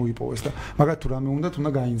გარეშე მოიპოვეს და მაგათ თუ რამე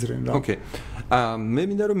უნდა გაინძრენ რა ოკეი მე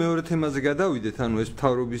მინდა რომ მეორე თემაზე გადავიდეთ ანუ ეს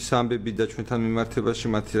მთავრობის ამბები და ჩვენთან მიმართებაში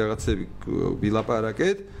მათი რაღაცები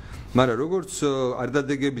ვილაპარაკეთ მაგრამ როგორც არ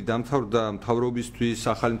დადეგები დამთავრდა მთავრობისთვის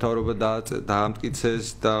ახალი მთავრობა დაამტკიცეს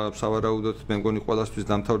და სავარაუდოდ მე მგონი ყველასთვის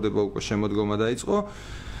დამთავრდება უკვე შემოდგომა დაიწყო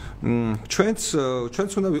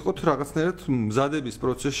ჩვენც უნდა ვიყოთ რაღაცნაირად მზადების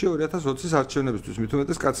პროცესში 2020-ის არჩევნებისთვის მით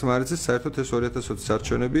უმეტეს კაცმა არ იცის საერთოდ ეს 2020-ის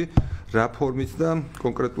არჩევნები რა ფორმით და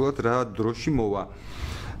კონკრეტულად რა დროში მოვა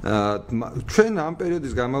ჩვენ ამ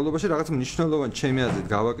პერიოდის განმავლობაში რაღაც მნიშვნელოვანი ჩემი აზრით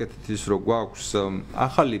გავაკეთეთ ის რომ გვაქვს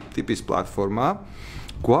ახალი ტიპის პლატფორმა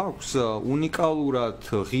გვაქვს უნიკალურად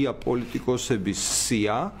ღია პოლიტიკოსების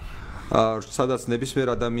სია სადაც ნებისმიერ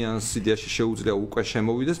ადამიანს იდეაში შეუძლია უკვე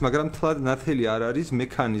შემოვიდეს, მაგრამ თლად ნათელი არ არის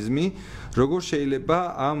მექანიზმი, როგორ შეიძლება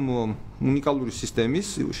ამ უნიკალური სისტემის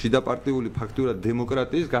შიდაპარტიული ფაქტურად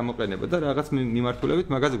დემოკრატიის გამოყენება და რაღაც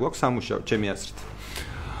მიმართულებით მაგაზე გვაქვს სამუშაო, ჩემი აზრით.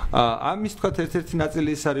 ამის თქვა ერთ-ერთი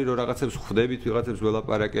ნაწილი ის არის, რომ რაღაცებს ხვდებით, ვიღაცებს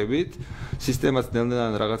ველაპარაკებით, სისტემაც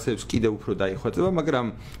ნელ-ნელა რაღაცებს კიდევ უფრო დაიხვეწება, მაგრამ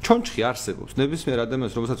ჩონჩხი არსებობს. ნებისმიერ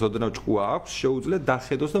ადამიანს, რომელსაც ოდნავ ჭკუა აქვს, შეუძლია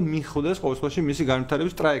დახედოს და მიხვდეს ყოველ შემთხვევაში მისი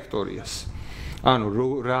განვითარების ტრაექტორიას.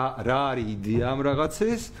 ანუ რა არის იდეა ამ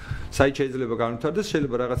რაღაცის, საით შეიძლება განვითარდეს,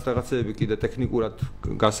 შეიძლება რაღაცეები კიდე ტექნიკურად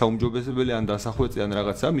გასაუმჯობესებელი ან დასახვეწი ან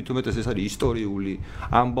რაღაცა, მით უმეტეს ეს არის ისტორიული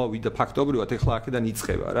ამბავი და ფაქტობრივად ეხლა აქედან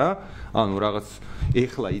იწყება რა. ანუ რაღაც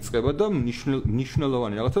ეხლა იწყება და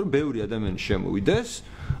მნიშვნელოვანი რაღაცა, რომ ბევრი ადამიანი შემოვიდეს.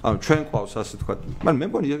 ანუ ჩვენ ყავს ასე თქვა. მაგრამ მე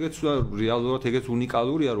მგონი ეგეც რეალურად ეგეც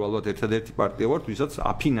უნიკალურია, რომ ალბათ ერთადერთი პარტია ვართ, ვისაც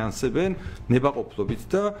აფინანსებენ ნებაყოფლობით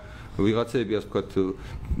და ვიღაცები ასე ვთქვათ,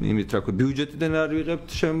 იმით რა ქვია, ბიუჯეტიდან არ ვიღებთ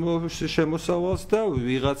შემოსავალს და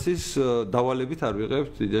ვიღაცის დავალებით არ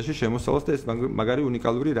ვიღებთ იდეაში შემოსავალს და ეს მაგარი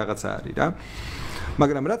უნიკალური რაღაცა არის რა.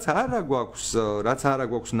 მაგრამ რაც არ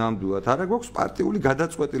გვაქვს ნამდვილად, არ გვაქვს პარტიული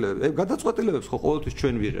გადაწყვეტილებები. გადაწყვეტილებებს ხო ყოველთვის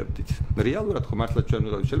ჩვენ ვიღებდით. რეალურად ხო მართლა ჩვენ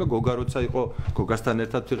ვიღებდით. შეიძლება გოგა როცა იყო, გოგასთან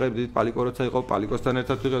ერთად ვიღებდით, პალიკო როცა იყო, პალიკოსთან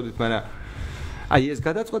ერთად ვიღებდით, მაგრამ აი ეს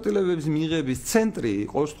გადაწყვეტილებების მიღების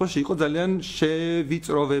ცენტრი ყოველ შემთხვევაში იყო ძალიან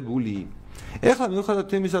შევიწროვებული. ეხლა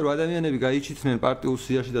მიუხედავად იმისა, რომ ადამიანები გაიჩითნენ პარტიულ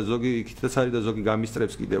სიაში და ზოგი იქითაც არის და ზოგი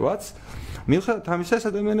გამისტრებს კიდევაც, მიუხედავად ამისა, ეს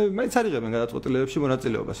ადამიანები მაინც არ იღებენ გადაწყვეტილებებში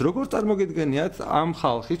მონაწილეობას. როგორ წარმოგიდგენიათ ამ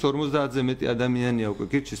ხალხის 50-ზე მეტი ადამიანია უკვე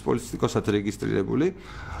გირჩის პოლიტიკოსად რეგისტრირებული,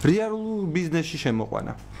 რეალურ ბიზნესში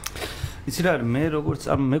შემოყვანა? იცი რა, მე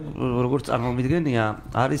როგორც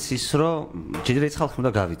წარმოვიდგენია, არის ის, რომ ჯერ ეს ხალხი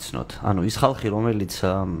უნდა გავიცნოთ. ანუ ის ხალხი, რომელიც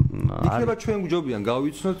იქნება ჩვენ გვჯობიან,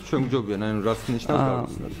 გავიცნოთ, ჩვენ გვჯობიან, ანუ რას ნიშნავს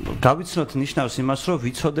გავიცნოთ? გავიცნოთ ნიშნავს იმას, რომ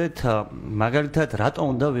ვიცოდეთ მაგალითად, რატო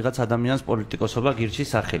უნდა ვიღაც ადამიანს პოლიტიკოსობა გირჩის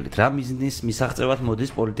სახელით, რა მიზნის მისაღწევად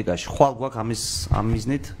მოდის პოლიტიკაში. ხვალ გვაქვს ამ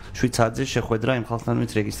მიზნით 7 საათზე შეხვედრა იმ ხალხთან,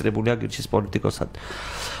 ვინც რეგისტრირებულია გირჩის პოლიტიკოსად.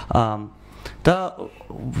 და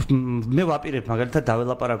მე ვაპირებ მაგალითად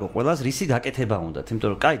დაველაპარაკო ყველას რისი გაკეთება უნდათ, იმიტომ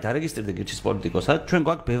რომ კაი დარეგისტრირდე გირჩის პოლიტიკოსად, ჩვენ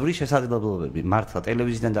გვაქვს ბევრი შესაძლებლობები, მართლა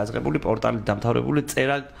ტელევიზიიდან დაწყებული, პორტალით დამთავრებული,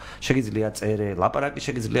 წერა შეგიძლია წერე, ლაპარაკი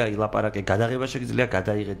შეგიძლია ილაპარაკე, გადაღება შეგიძლია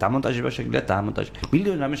გადაიღე, დამონტაჟება შეგიძლია დამონტაჟე,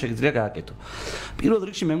 მილიონი რამე შეგიძლია გააკეთო. პირველ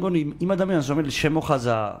რიგში მე მგონი იმ ადამიანს, რომელიც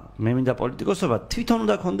შემოხაზა მე მინდა პოლიტიკოსობა, თვითონ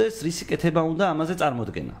უნდა ქონდეს რისი კეთება უნდა ამაზე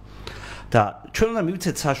წარმოდგენა. და ჩვენ უნდა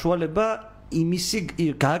მივცეთ საშუალება იმისი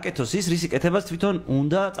გააკეთოს ის რისი კეთებას თვითონ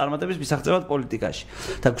უნდა წარმატების მისაღწევად პოლიტიკაში.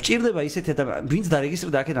 და გვჭირდება ისეთი ადამიანი, ვინც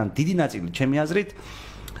დარეგისტრირდა აქედან დიდი ნაწილი, ჩემი აზრით,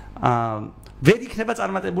 ვერ იქნება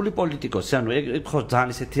წარმატებული პოლიტიკოსი. ანუ ეგ ხო ძალიან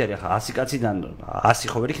ისეთი არის, ახლა 100 კაციდან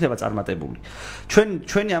 100 ხო ვერ იქნება წარმატებული.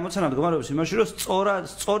 ჩვენი ამოცანა მდგომარეობს იმაში, რომ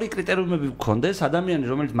სწორი კრიტერიუმები გქონდეს, ადამიანი,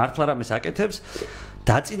 რომელიც მართლა რამეს აკეთებს,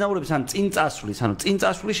 დაწინაურების ან წინ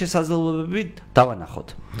წასვლის შესაძლებლობები დავანახოთ.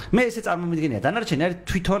 მე ესე წარმომიდგენია, დანარჩენი არის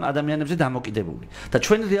თვითონ ადამიანებზე დამოკიდებული. და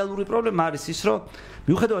ჩვენი რეალური პრობლემა არის ის, რომ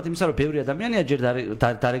მიუხედავად იმისა, რომ ბევრი ადამიანია ჯერ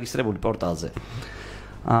დარეგისტრირებული პორტალზე,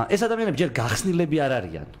 ეს ადამიანები ჯერ გახსნილები არ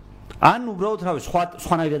არიან. ან უბრალოდ რავი,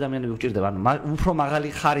 სხვანაირი ადამიანები გვჭირდება, ანუ უფრო მაღალი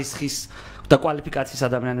ხარისხის და კვალიფიკაციის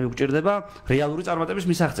ადამიანები გვჭირდება რეალური წარმატების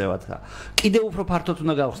მისაღწევად. კიდევ უფრო ფართოდ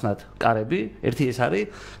უნდა გავხსნათ კარები, ერთი ეს არის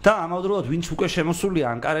და ამავდროულად ვინც უკვე შემოსულია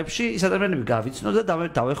ამ კარებში, ის ადამიანები გავიცნოთ და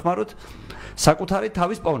დავეხმაროთ საკუთარი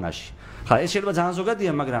თავის პოვნაში. ხა ეს შეიძლება ძალიან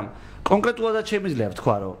ზოგადია, მაგრამ კონკრეტულადაც შემიძლია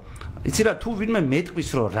ვთქვა, რომ იცი რა, თუ ვინმე მეტყვის,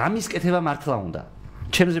 რომ რამის კეთება მართლა უნდა,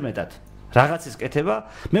 ჩემზე მეტად რაღაცის კეთება,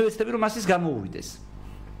 მე ვეცდები, რომ მას ის გამოუვიდეს.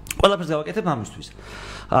 ყველაფერს გავაკეთებ ამისთვის.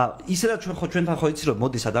 ისედაც ჩვენთან ხო იცი რომ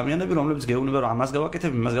მოდის ადამიანები, რომლებიც გეუბნება რომ ამას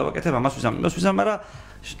გავაკეთებ, იმას გავაკეთებ, ამას ვიზამ, მაგრამ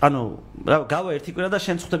ანუ რა გავა ერთი კვირა და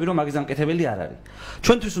შენ ხვდები რომ მაგის გამკეთებელი არ არის.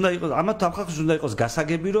 ჩვენთვის უნდა იყოს, ამათ ამ ხალხის უნდა იყოს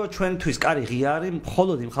გასაგები, რომ ჩვენთვის კარი ღია არის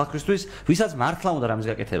მხოლოდ იმ ხალხისთვის, ვისაც მართლა უნდა რამის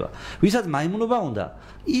გაკეთება. ვისაც მაიმუნობა უნდა,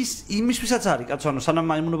 ის იმისთვისაც არის, კაცო, ანუ სანამ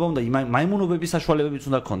მაიმუნობა უნდა, მაიმუნობების საშუალებებიც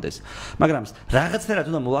უნდა გქონდეს. მაგრამ რაღაცნაირად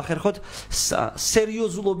უნდა მოახერხოთ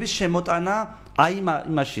სერიოზულობის შემოტანა აი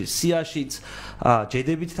იმაში, სიაშიც,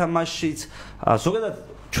 ჯედებით თამაშიც, ზოგადად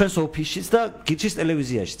ჩვენს ოფისშიც და გირჩის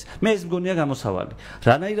ტელევიზიაშიც. მე ეს მგონია გამოსავალი.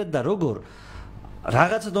 რანაირად და როგორ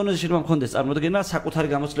რაღაცა დონეზე შეიძლება მქონდეს წარმოდგენა საკუთარი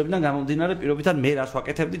გამოცდილებიდან გამომდინარე პირობითად მე რას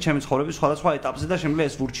ვაკეთებდი ჩემი ცხოვრების სხვადასხვა ეტაპზე და შემიძლია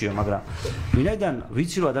ეს ვურჩიო, მაგრამ ვინაიდან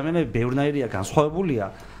ვიცი რომ ადამიანები ბევრნაირია განსხვავებულია,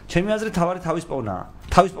 ჩემი აზრით თავის პოვნაა.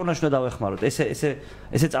 თავის პოვნაში უნდა დავეხმაროთ.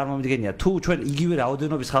 ესე წარმომიდგენია, თუ ჩვენ იგივე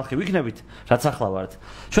რაოდენობის ხალხი ვიქნებით, რაც ახლა ვართ,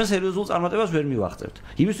 ჩვენ სერიოზულ წარმატებას ვერ მივაღწევთ.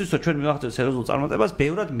 იმისთვის რომ ჩვენ მივაღწევთ სერიოზულ წარმატებას,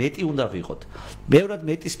 ბევრად მეტი უნდა ვიყოთ. ბევრად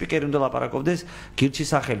მეტი სპიკერი უნდა ლაპარაკობდეს გირჩის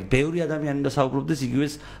სახელით. ბევრი ადამიანი უნდა საუბრობდეს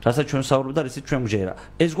იგივეს, რასაც ჩვენ საუბრობთ და რითიც ჩვენ გვჯერა.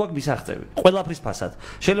 ეს გვაქვს მისაღწევი. ყველაფრის ფასად.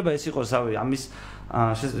 შეიძლება ეს იყოს, რავი, ამის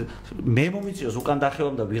მე მომიწიოს უკან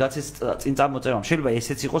დახევამ და ვიღაცის წინ წამოწევამ. შეიძლება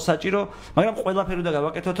ესეც იყოს საჭირო, მაგრამ ყველაფერი უნდა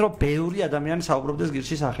გავაკეთოთ, რომ ბევრი ადამიანი საუბრობდეს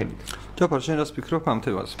გირჩის სახელით. ჯაფარ, შენ რას ფიქრობ ამ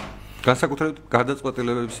თემაზე? განსაკუთრებით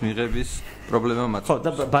გადაწყვეტილებების მიღების პრობლემა მაქვს. ხო,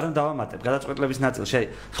 და ბარემ დავამატებ, გადაწყვეტილების ნაწილში.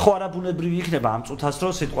 ხო, არაბუნებრივი იქნება ამ წუთას,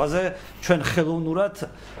 რომ სიტყვაზე ჩვენ ხელოვნურად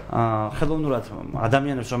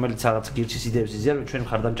ადამიანებს, რომელიც რაღაც გირჩის იდეებს იზიარებენ, ჩვენ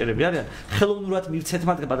მხარდამჭერები არიან, ხელოვნურად მივცეთ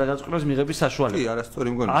მათ გადაწყვეტილების მიღების საშუალება. კი, არასწორი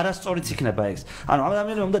მგონია. არასწორიც იქნება ეს. ანუ ამ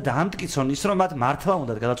ადამიანებმა უნდა დაამტკიცონ ის, რომ მათ მართლა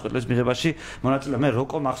უნდათ გადაწყვეტილების მიღებაში მონაწილეობა. მე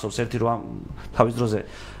როკო მახსოვს ერთი რომ თავის დროზე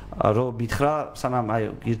რომ მითხრა სანამ აი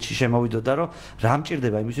გირჩი შემოვიდოდა რომ რა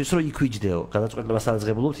მჭირდება იმისთვის რომ იქვიჯდეო გადაწყვეტილებას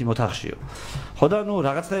სადღებულობთ იმ ოთახშიო ხო და ნუ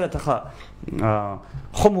რაღაცნაირად ახლა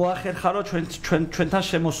ხო მოახერხა რომ ჩვენთან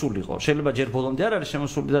შემოსულიყო შეიძლება ჯერ ბოლომდე არ არის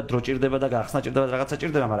შემოსული და დრო ჭირდება და გახსნა ჭირდება და რაღაცა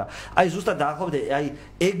ჭირდება მაგრამ აი ზუსტად დაახლოებით აი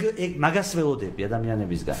ეგ მაგას ველოდები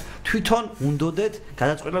ადამიანებისგან თვითონ უნდოდეთ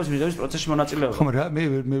გადაწყვეტილების მიღების პროცესში მონაწილეობა ხო მაგრამ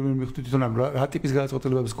მე მივხვდი თვითონ რა ტიპის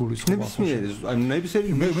გადაწყვეტილებებს გულისხმობ ნებისმიერი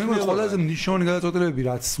მე ყველაზე მნიშვნელოვანი გადაწყვეტილებები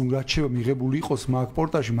რაც შეება მიღებული იყოს მაგ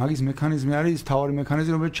პორტალში მაგის მექანიზმი არის თავარი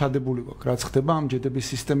მექანიზმი რომელიც ჩადებული გვაქვს რაც ხდება ამ ჯედების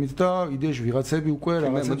სისტემით და იდეაში ვიღაცები უკვე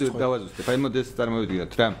რაღაცებს მოდი დავაზუსტებ აი მოდი ეს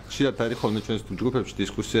წარმოვიდგინოთ რა ხშირად არის ხოლმე ჩვენს ჯგუფებში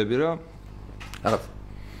დისკუსიები რომ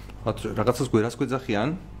რაღაცას გვერასგვეძახიან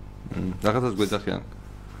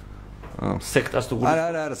სექტას თუ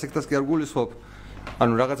არა სექტას კი არ გულისხმობ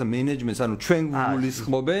ანუ რაღაცა მენეჯმენტს ანუ ჩვენ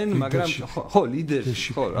გულისხმობენ მაგრამ ხო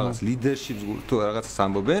ლიდერში ხო რაღაც ლიდერშიფს თუ რაღაცას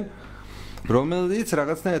ამბობენ რომელიც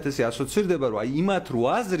რაღაცნაირად ესე ასოცირდება რომ აი იმათ რო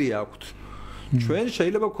აზრი აქვთ ჩვენ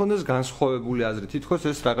შეიძლება გქონდეს განსხვავებული აზრი თითქოს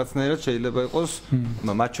ეს რაღაცნაირად შეიძლება იყოს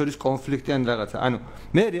მათ შორის კონფლიქტიანი რაღაცა ანუ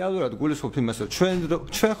მე რეალურად გულისხმობ იმას რომ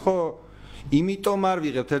ჩვენ ხო იმიტომ არ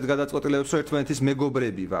ვიღებთ ერთ გადაწყვეტილებებს რომ ერთმანეთის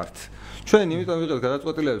მეგობრები ვართ ჩვენ იმიტომ ვიღებთ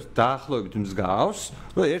გადაწყვეტილებებს დაახლოებით მსგავს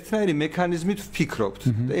რომ ერთნაირი მექანიზმით ვფიქრობთ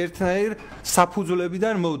და ერთნაირ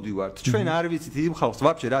საფუძვლებიდან მოვდივართ ჩვენ არ ვიცით იმ ხალხს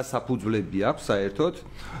ვაფშე რა საფუძვლები აქვს საერთოდ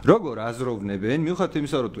როგორ აზროვნებენ მიუხედავად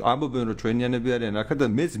იმისა რომ ამბობენ რომ ჩვენიანები არიან აქ და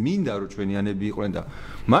მეც მინდა რომ ჩვენიანები იყვნენ და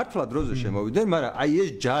მართლა დროზე შემოვიდნენ მაგრამ აი ეს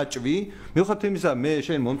ჯაჭვი მიუხედავად იმისა მე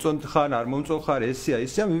შენ მომწონთ ხარ არ მომწონთ ხარ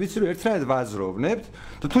ესია მე ვიცი რომ ერთნაირად ვაზროვნებთ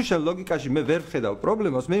და თუ შენ ლოგიკაში მე ვერ ვხედავ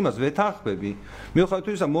პრობლემას მე იმას ვეთანხმები მიუხედავად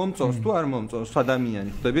იმისა მომწონს თუ არ მომწონს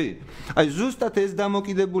ადამიანი ხვდები აი ზუსტად ეს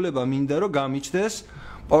დამოკიდებულება მინდა რომ გამიჩნდეს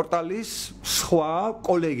პორტალის სხვა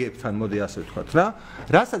კოლეგებთან მოდი ასე ვთქვათ რა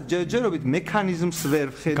რასაც ჯერჯერობით მექანიზმს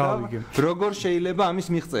ვერ ვხედავ როგორ შეიძლება ამის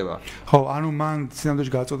მიღწევა ხო ანუ მან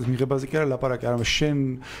სინამდვილეში გაწოდეს მიღებაზე კი არა ლაპარაკი არა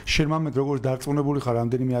შენ მამეთ როგორ დარწმუნებული ხარ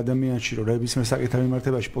რამდენიმე ადამიანში რომ რებისმიერ საკითხთან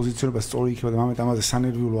მიმართებაში პოზიციონება სწორი იქნება და მამეთ ამაზე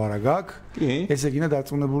სანერვიულო არა გაქვს ესე იქნება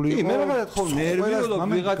დარწმუნებული იყო მე რაღაცა ხო ნერვიულობ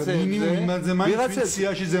ვიღაცებს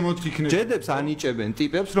სიაში ზემოთ იქნება ჯედებს ანიჭებენ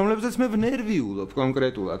ტიპებს რომლებზეც მე ვნერვიულობ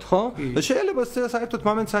კონკრეტულად ხო და შეიძლება საერთოდ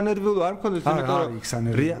სანერვიულო არ მქონდეს იმიტომ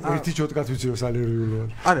რომ ერთი ჩოტკაც ვიცი რომ სანერვიულოა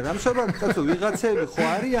არა რამშობა კაცო ვიღაცები ხო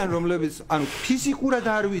არიან რომლებიც ანუ ფიზიკურად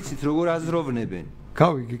არ ვიცით როგორ აზროვნებენ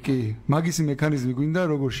გავიგე კი მაგისი მექანიზმი გვინდა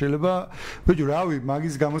როგორ შეიძლება ბიჭო რავი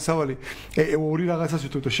მაგის გამოსავალი ორი რაღაცას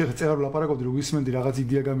ვიტყვით და შეხა წერა ლაპარაკობდი რომ ვისმენდი რაღაც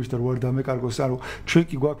იდეა გამიშთა რომ არ დამეკარგოს ანუ ჩვენ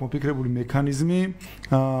კი გვაქვს მოფიქრებული მექანიზმი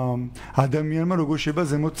ადამიანმა როგორ შეიძლება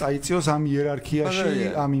ზემოთ წაიწიოს ამ იერარქიაში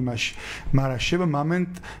ამ იმაში მაგრამ შეიძლება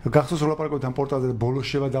მომენტ გახსოვს რომ ლაპარაკობდი ამ პორტალზე და ბოლოს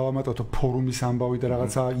შეიძლება დავამატოთ ფორუმის ამბავი და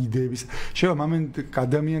რაღაცა იდეების შეიძლება მომენტ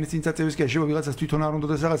ადამიანის წინწაწევის კი შეიძლება ვიღაცას თვითონ არ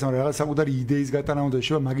უნდადეს რაღაცა მაგრამ რაღაც საკუთარი იდეის გატანა უნდა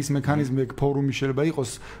შეიძლება მაგის მექანიზმი ფორუმი შეიძლება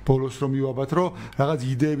იყოს ბოლოს რომ მივაბათ რომ რაღაც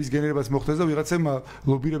იდეების გენერებას მოხდეს და ვიღაცებმა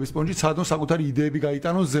ლობირების პონჯი ცადონ საკუთარი იდეები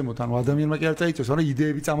გაიტანონ ზემოთ ანუ ადამიანმა კი არ წაიწევს მაგრამ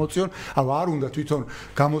იდეები წამოწიონ ანუ არ უნდა თვითონ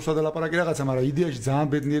გამოსვა და ლაპარაკი რაღაცა მაგრამ იდეაში ძალიან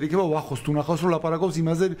ბედნიერი იქნება ვახოს თუ ნახავს რომ ლაპარაკობს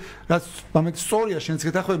იმაზე რაც მომეთ სწორია შენც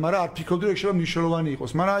გეთახმები მაგრამ არ ფიქრობდი რომ შეიძლება მნიშვნელოვანი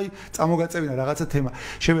იყოს მაგრამ აი წამოგაწევინა რაღაცა თემა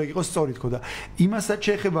შეიძლება იყოს სწორი თქო და იმასაც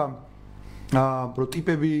შეეხება რო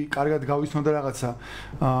ტიპები კარგად გავიცნო და რაღაცა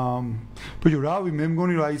ბიჭო რავი მე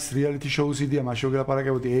მგონი რომ აი ეს რეალიტი შოუს იდეა მაშინ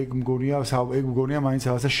გელაპარაკებოდი ეგ მგონია მაინც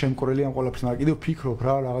რაღაცა შემკრელი ამ ყველაფერს მაგრამ კიდევ ფიქრობ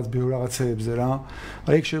რა რაღაც ბევრ რაღაცეებზე რა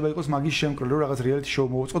ეგ შეიძლება იყოს მაგის შემკრელი რომ რაღაც რეალიტი შოუ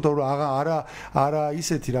მოვუწყოთ რომ არა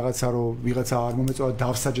ისეთი რაღაცა რომ ვიღაცა არ მომეწონა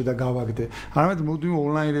დავსაჯე და გავაგდე არამედ მოდივი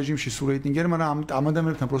ონლაინ რეჟიმში სულ რეიტინგერი მაგრამ ამ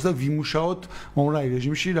ადამიანებთან პროსტა ვიმუშაოთ ონლაინ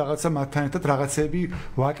რეჟიმში რაღაცა მათთან ერთად რაღაცები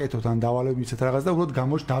ვაკეთოთ ან დავალებ მიცეთ რაღაც და უბრალოდ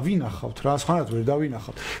გამოჩ დავინახავთ რა სხვანაირად ვერ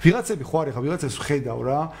დავინახავთ. ვიღაცები ხო არის ხა ვიღაცებს ვხედავ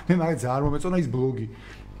რა. მე მაგაც ძალიან მომეწონა ის ბლოგი.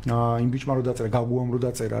 იმ ბიჭმა რო დაწერა, გაგუამ რო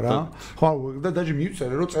დაწერა რა. ხო და დაჟე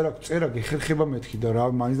მივწერე რომ წერა გეხერხება მეთქი და რა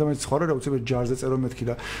მაინც და მაინც ხარ რა უცებ ჯარზე წერო მეთქი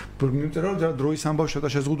და მივწერა რომ დროის ამბავში და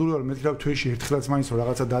შეზღუდული ვარ მეთქი რა თვეში ერთხელაც მაინც რომ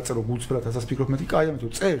რაღაცა დაწერო გულწრფელად ასას ფიქრობ მეთქი კაია მე თუ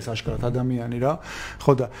წერს აშკარად ადამიანი რა.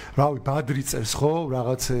 ხო და რავი ბადრი წერს ხო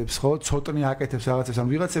რაღაცებს ხო ცოტნი აკეთებს რაღაცებს ან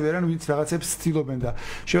ვიღაცები არიან ვინც რაღაცებს ცდილობენ და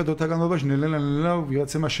შეიძლება დოთაგანობაში ნელა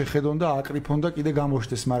ვიღაცემა შეხედონ და აკრიფონ და კიდე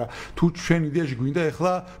გამოშდეს მაგრამ თუ ჩვენ იდეაში გვინდა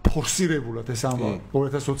ეხლა ფორსირებულად ეს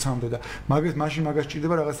ამბავი 2020-მდე და მაშინ მაგას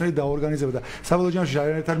ჭირდება რაღაცნაირი დაორგანიზება და საბოლოო ჯამში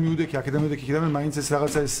რაერთად მივდექი აქედან მივდექი იქიდან მაინც ეს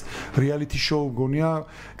რაღაცა ეს რეალიტი შოუ გონია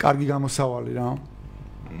კარგი გამოსავალი რა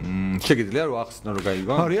შეგიძლია რომ ახსნო რომ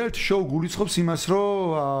გაიგო რეალიტი შოუ გულისხმობს იმას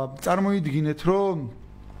რომ წარმოიდგინეთ რომ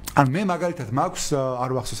ან მე მაგალითად მაქვს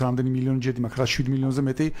არ ვახსოვს რამდენი მილიონი ჯედი მაქვს, რა 7 მილიონზე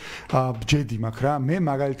მეტი ჯედი მაქვს რა. მე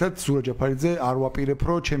მაგალითად ზურა ჯაფარიძე არ ვაპირებ,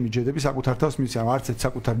 რომ ჩემი ჯედები საკუთარ თავს მისცენ, არც ერთ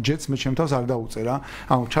საკუთარ ჯედს მე ჩემ თავს არ დაუწე რა.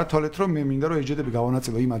 ანუ ჩათვალეთ, რომ მე მინდა რომ ეს ჯედები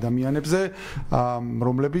გავანაწილო იმ ადამიანებზე,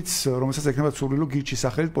 რომელსაც ექნება სურვილი გირჩის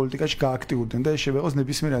სახელით პოლიტიკაში გააქტიურდნენ და ეს შეეყოს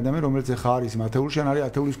ნებისმიერ ადამიანს, რომელიც ახლა არის ათეულში, ან არის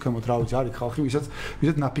ათეულის ქვემოთ, რა ვიცი, არის ხალხი, ვისაც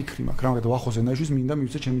ნაფიქრი მაქვს რა. მაგალითად ვახოზე ნაიშვის მინდა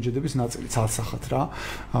მივიცე ჩემი ჯედების ნაწილი ცალსახად რა.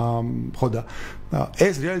 ხო და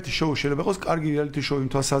ეს reality show შეიძლება იყოს კარგი reality show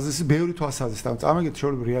იმ თვალსაზრისით, ბევრი თვალსაზრისით. ანუ წამეგეთ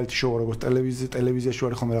შეიძლება reality show როგორც ტელევიზიაში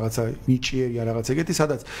არის ხოლმე რაღაცა ნიჭიერი ან რაღაცა ეგეთი,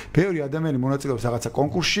 სადაც ბევრი ადამიანი მონაწილეობს რაღაცა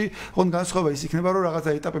კონკურსში, ხომ განსხვავება ის იქნება, რომ რაღაცა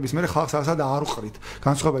ეტაპების მერე ხალხს რაღაცა არ უყრით.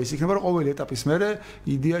 განსხვავება ის იქნება, რომ ყოველი ეტაპის მერე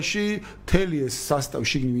იდეაში მთელი ეს სასტავი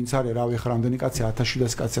შიგნი ვინც არის, რავი, ახლა რამდენი კაცია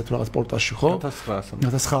 1700 კაცია თუ რაღაც პორტალში, ხო?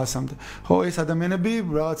 1900-მდე. ხო, ეს ადამიანები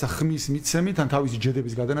რაღაცა ხმის მიცემით ან თავისი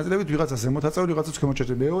ჯედების გადანაწილებით ვიღაცა ზემოთ აწევენ, ვიღაცას ქვემოთ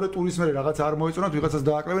შეჭერენ. მეორე ტურის მერე რაღაცა არ მოეწონათ, ვიღაცას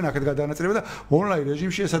დააკლებენ, აქეთ გადანაწილებენ და ონლაინ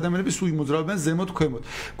რეჟიმში ეს ადამიანები სულ იმოძრავებენ ზემოთ ქვემოთ.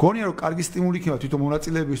 გონია რომ კარგი სტიმული იქნება თვითონ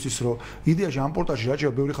მონაწილეებისთვის, რომ იდეაში ამ პორტალში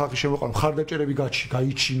რაჭია ბევრი ხალხი შემოყარო, ხარდაჭერები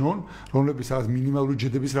გაიჩინონ, რომლებიც რაღაც მინიმალური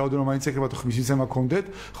ჯედების რაოდენობა მაინც ექნება თუ ხმის მიცემა გქონდეთ,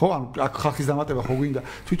 ხო, ანუ აქ ხალხის დამატება ხო გვინდა.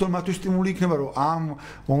 თვითონ მათთვის სტიმული იქნება, რომ ამ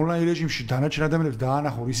ონლაინ რეჟიმში დანარჩენ ადამიანებს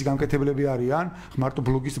დაანახონ, ისი გამკეთებლები არიან, მარტო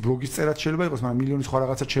ბლოგის წერაც შეიძლება იყოს, მაგრამ მილიონი სხვა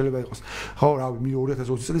რაღაცა შეიძლება იყოს. ხო, რავი,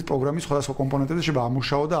 2020 წლის პროგრამის სხვადასხვა კომპონენტებზე შეიძლება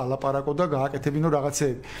ამუშაო და ალაპარაკო და გააკეთებინო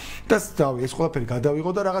რაღაცეები. და დავი ეს ყველაფერი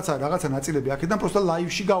გადავიღო და რაღაცა ნაწილები აქედან პროსტა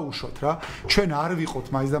ლაივში გავუშვათ რა. ჩვენ არ ვიყოთ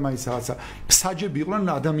მაინც და მაინც რაღაცა საჯები იყვნენ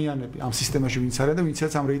ადამიანები ამ სისტემაში ვინც არიან და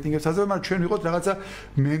ვინცაც ამ რეიტინგებს აძლევენ, მაგრამ ჩვენ ვიყოთ რაღაცა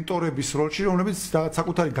მენტორების როლში, რომლებიც რაღაც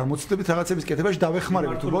საკუთარი გამოცდებით რაღაცების კეთებაში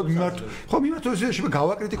დავეხმარებით. უბრალოდ მიმართულებით შეიძლება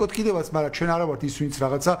გავაკრიტიკოთ კიდევაც, მაგრამ ჩვენ არა ვართ ის ვინც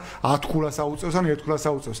რაღაცა 10 ქულას აუწევს ან 1 ქულას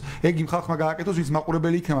აუწევს. ეგ იმ ხალხმა გააკეთოს, ვინც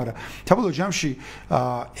მაყურებელი იქნება, მაგრამ საბოლოო ჯამში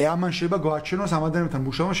ამან შეიძლება გვაჩვენოს ამ ადამიანებთან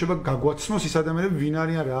მუშაობა, შეიძლება გაგვაცნოს ის ადამიანები ვინ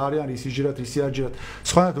არიან, რა არიან, ისი ჯერათ, ისი არ ჯერათ.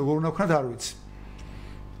 სხვანაირად როგორ უნდა ვქნათ არ ვიცი.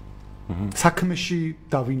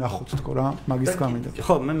 საქმეში დავინახოთ თქო რა, მაგის გამინდა.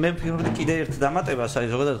 ხო, მე ვფიქრობდი კიდე ერთ დამატებას, აი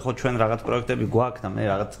ზოგადად ხო ჩვენ რაღაც პროექტები გვაქვს და მე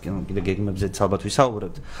რაღაც კიდე გეგმებზეც ალბათ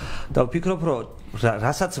ვისაუბრებთ. და ვფიქრობ, რომ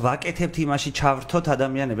რასაც ვაკეთებთ იმაში ჩავრთოთ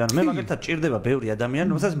ადამიანები. ანუ მე მაგალითად ჭირდება ბევრი ადამიანი,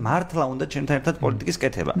 რომელსაც მართლა უნდა ჩემთან ერთად პოლიტიკის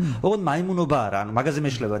კეთება. ოღონდ მაიმუნობა არა, ანუ მაგაზე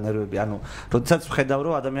მეშლება ნერვები. ანუ როდესაც ვხედავ,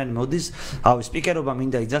 რომ ადამიანი მოდის, ავი სპიკერობა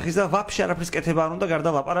მინდა იძახის და ვაფშე არაფრის კეთება არ უნდა გარდა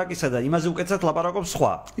ლაპარაკისა და იმაზე უკეთესად ლაპარაკობს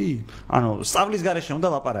სხვა. ანუ სწავლის გარეშე უნდა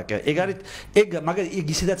ლაპარაკე. ეგ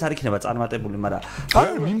ისედაც არ იქნება წარმატებული, მაგრამ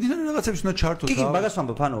არა, მიმდინარე რაღაცებს უნდა ჩართოთ. კი, მაგას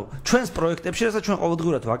ვამბობ, ანუ ჩვენს პროექტებში, რასაც ჩვენ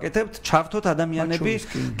ყოველდღურად ვაკეთებთ, ჩართოთ ადამიანები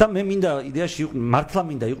და მე მინდა იდეაში მართლა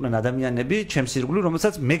მინდა იყვნენ ადამიანები, ჩემს ირგვლივ,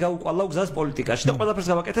 რომელსაც მე გავუყვალავ გზას პოლიტიკაში და ყველაფერს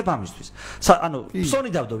გავაკეთებ ამისთვის. ანუ ფსონი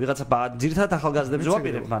დავდო ვიღაცა ძირითადად ახალგაზრდებს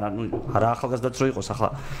ვაპირებ, მაგრამ ნუ არა ახალგაზრდაც რო იყოს, ახლა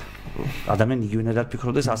ადამიანი იგივენად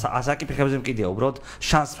ფიქრობდეს, ასაკი ფიქრებზე მკიდია, უბრალოდ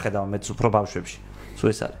შანსს ვხედავ მეც უფრო ბავშვებში. სულ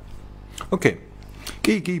ეს არის. ოკეი.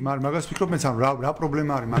 კი, მაგას ვფიქრობ მეც, ანუ რა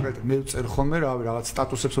პრობლემა არის, მაგალითად მე ვწერ ხოლმე, რავი, რაღაც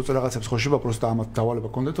სტატუსებს ვწერ რაღაცებს, ხო შეიძლება პროსტა ამათ დავალება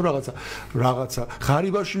კონდეთ, თუ რაღაცა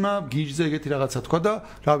ღარიბაშმა გიჟზე ეგეთი რაღაცა თქვა და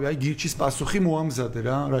რავი, აი გირჩის პასუხი მოამზადე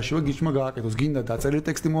რა შეიძლება გირჩმა გააკეთოს, გინდა დაწერილი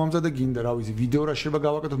ტექსტი მოამზადე, გინდა რა ვიცი, ვიდეო რა შეიძლება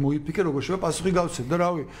გავაკეთოთ, მოიფიქრე, როგორ შეიძლება პასუხი გავცეთ და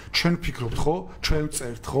რავი, ჩვენ ვფიქრობთ ხო, ჩვენ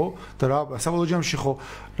ვწერთ ხო და რა საბოლოო ჯამში ხო,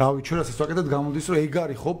 რავი, ჩვენ რასაც ვაკეთებთ გამოდის, რომ ეგ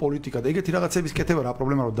არის ხო პოლიტიკა და ეგეთი რაღაცების კეთება რა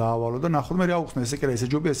პრობლემა რომ დაავალო და ნახოთ მე რა აუხსნა, ესე კი რა ესე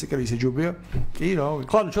ჯობია, ესე კი რა ისე ჯობია. კი რა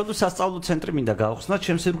ხო, ანუ ჩვენ სასწავლო ცენტრი მინდა გაახსნა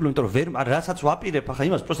ჩემს ირგვლივ, იმიტომ რომ ვერ რასაც ვაპირებ, ახლა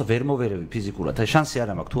იმას პროსტა ვერ მოვერევი ფიზიკურად. აი შანსი არ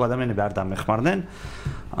მაქვს თუ ადამიანები არ დამეხმარნენ.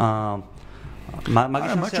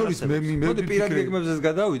 მაგას შორის მე პირად გეგმებზეც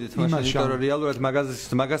გადავიდეთ, მაშინ იმიტომ რომ რეალურად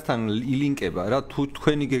მაგასთან ილინკება რა, თუ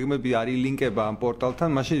თქვენი გეგმები არ ილინკება ამ პორტალთან,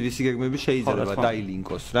 მაშინ ვისი გეგმები შეიძლება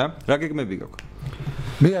დაილინკოს რა. რა გეგმები გაქვს?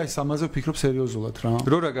 მე აი ამაზე ვფიქრობ სერიოზულად რა.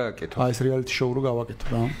 რო რა გააკეთო? აი ეს რეალიტი შოუ რო გავაკეთო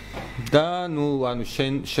რა. და ნუ ანუ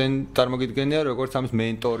შენ წარმოგიდგენია როგორც ამის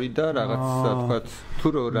მენტორი და რაღაც თქვათ თუ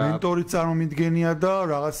რა მენტორი წარმომიდგენია და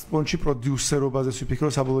რაღაც პონჩი პროდიუსერობაზე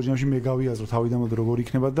ვფიქრობ, საბოლოო ჯამში მე გავიაზრო თავიდან როგორ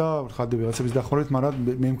იქნება და ხადე ვიღაცების დახმარებით, მაგრამ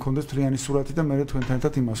მე მქონდეს თლიანი სურათი და მე თქვენთან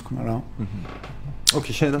ერთად იმას ვქნა რა.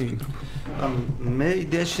 ოკეი, შენ რა ვფიქრობ? მე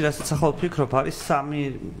იდეაში რასაც ახლა ვფიქრობ, არის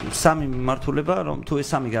სამი მიმართულება, რომ თუ ეს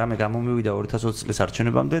სამი რამე გამომივიდა 2020 წლის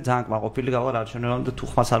არჩევნებამდე, ძალიან კმაყოფილი გავარ არჩევნებამდე, თუ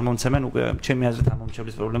ხმას არ მომცემენ, უკვე ჩემი აზრით ამ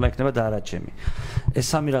მომჩევლის პრობლემა იქნება და არა ჩემი. ეს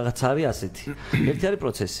სამი რაღაც არის ასეთი. ერთი არის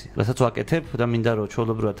პროცესი, რასაც ვაკეთებ და მინდა რომ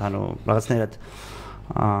ჩვეულებრივად ანუ რაღაცნაირად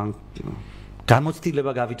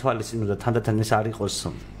გამოცდილება გავითვალისწინო და თანდათან ეს არ იყოს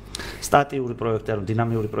სტატიური პროექტი, ანუ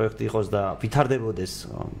დინამიური პროექტი იყოს და ვითარდებოდეს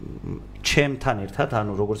ჩემთან ერთად,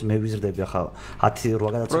 ანუ როგორც მე ვიზრდები ახლა 10-8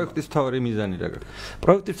 გადაცემა. პროექტის მთავარი მიზანი რა გაქვს?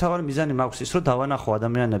 პროექტის მთავარი მიზანი მაქვს ის, რომ დავანახო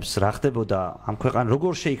ადამიანებს რა ხდებოდა ამ ქვეყანაში,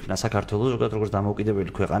 როგორ შეიქმნა საქართველოს, ზოგადად როგორც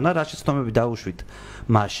დამოუკიდებელი ქვეყანა, რა შეცდომები დაუშვით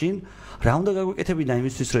მაშინ, რა უნდა გაგვეკეთებინა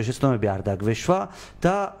იმისთვის, რომ შეცდომები არ დაგვეშვა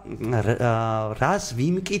და რას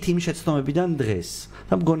ვიმკით იმ შეცდომებიდან დღეს.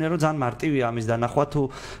 და მგონია რომ ძალიან მარტივია ამის დანახვა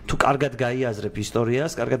თუ კარგად გაიაზრებ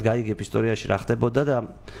ისტორიას, კარგად გაიგებ ისტორიაში რა ხდებოდა და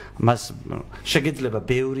მას შეგეძლება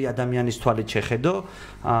ბევრი ადამიანის თვალით შეხედო,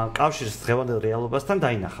 კავშირს დღევანდელ რეალობასთან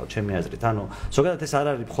დაინახავ ჩემი აზრით. ანუ ზოგადად ეს არ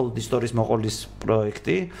არის მხოლოდ ისტორიის მოყოლის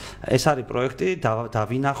პროექტი, ეს არის პროექტი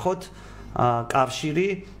დავინახოთ კავშირი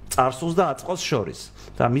წარსულს და აწყოს შორის.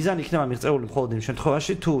 და მიზანი იქნება მიღწეული მხოლოდ იმ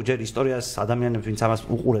შემთხვევაში, თუ ჯერ ისტორიას ადამიანებს, ვინც ამას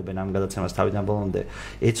უყურებენ ამ გადაცემას თავიდან ბოლომდე,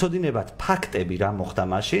 ეცოდინებათ ფაქტები რა მოხდა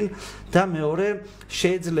მაშინ და მეორე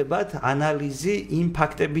შეეძლებათ ანალიზი იმ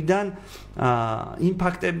ფაქტებიდან, იმ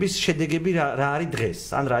ფაქტების შედეგები რა არის დღეს,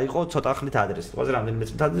 ან რა იყო ცოტა ხნით ადრე, სიტყვაზე რამდენიმე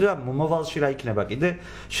წლით ადრე და მომავალში რა იქნება კიდე,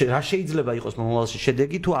 რა შეიძლება იყოს მომავალში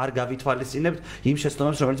შედეგი, თუ არ გავითვალისწინებთ იმ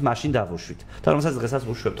შეცდომებს, რომელიც მაშინ დავუშვით. და რომელსაც დღესაც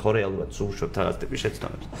ვუშვებთ ხო რეალურად, ვუშვებთ რაღაც ტიპის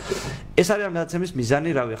შეცდომებს. ეს არის ამ გადაცემის მიზანი,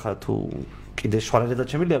 რავი, ახლა თუ კიდე შუალედად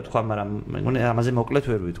შემიძლია ვთქვა, მაგრამ მეგონი ამაზე მოკლედ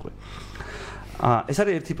ვერ ვიტყვი. ეს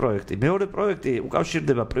არის ერთი პროექტი. მეორე პროექტი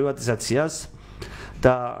უკავშირდება პრივატიზაციას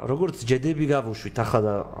და როგორც ჯედები გავუშვით, ახლა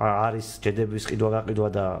და არის ჯედების ყიდვა-გაყიდვა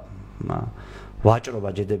და ვაჭრობა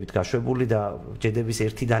ჯედებით გაშვებული და ჯედების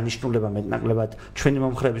ერთი დანიშნულება მეტნაკლებად ჩვენი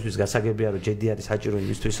მომხრეებისთვის გასაგებია, რომ ჯედი არის საჭირო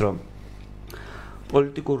იმისთვის, რომ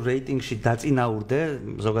პოლიტიკურ რეიტინგში დაწინაურდე,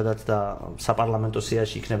 ზოგადად და საპარლამენტო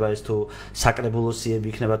სიაში იქნება ეს თუ საკრებულო სიები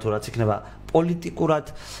იქნება თუ რაც იქნება,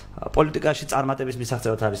 პოლიტიკაში წარმატების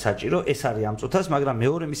მისაღწევად არის საჭირო, ეს არის ამ წუთას, მაგრამ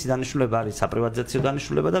მეორე მისი დანიშნულება არის საპრივატიზაციო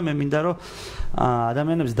დანიშნულება და მე მინდა რომ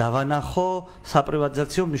ადამიანებს დავანახო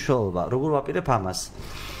საპრივატიზაციო მნიშვნელობა. როგორ ვაპირებ ამას?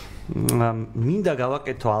 მინდა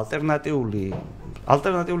გავაკეთო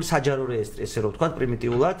ალტერნატიული საჯარო რეესტრი, ესე რომ ვთქვათ,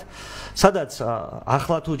 პრიმიტიულად, სადაც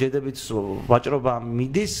ახლა თუ ჯედებით ვაჭრობა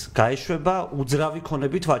მიდის, გაეშვება უძრავი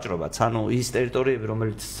ქონებით ვაჭრობაც. ანუ ის ტერიტორიები,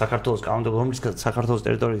 რომელიც საქართველოს კანონმდებლობით, საქართველოს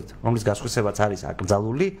ტერიტორიით, რომლის გასხვისებაც არის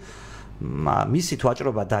აკრძალული, მისით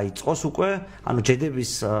ვაჭრობა დაიწყოს უკვე, ანუ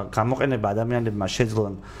ჯედების გამოყენება ადამიანებმა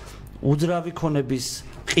შეძლონ უძრავი ქონების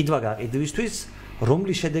ყიდვა-გაყიდვისთვის,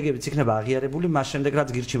 რომლის შედეგებიც იქნება აღიარებული მას შემდეგ, რაც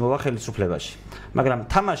გირჩი მოვა ხელისუფლებაში. მაგრამ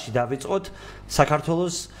თამაში დავიწყოთ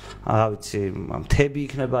საქართველოს, რა ვიცი, მთები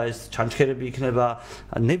იქნება ეს, ჩანჩქერები იქნება,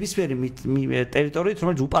 ნებისმიერი ტერიტორიით,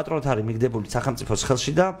 რომელიც უპატრონოდ არის მიგდებული სახელმწიფოს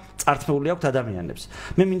ხელში და წართმეული აქვთ ადამიანებს.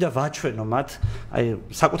 მე მინდა ვაჩვენო მათ, აი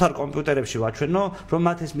საკუთარ კომპიუტერებში ვაჩვენო, რომ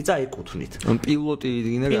მათ ეს მიწა ეკუთვნით.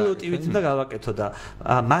 პილოტი და გავაკეთო და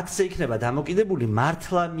მათზე იქნება დამოკიდებული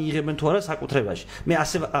მართლა მიიღებენ თუ არა საკუთრებაში. მე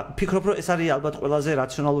ასე ფიქრობ, რომ ეს არის ალბათ ყველაზე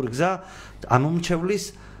რაციონალური გზა ამომრჩევლის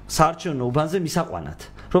საარჩევნო უბანზე მისაყვანად.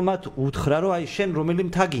 რომ მათ უთხრა, რომ აი შენ რომელი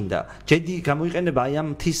მთა გინდა, ჯედი გამოიყენება აი ამ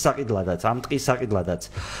მთის საყიდლადაც, ამ ტყის საყიდლადაც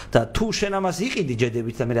და თუ შენ ამას იყიდი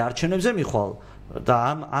ჯედებით და მე არჩევნებზე მიხვალ და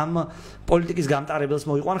ამ პოლიტიკის გამტარებელს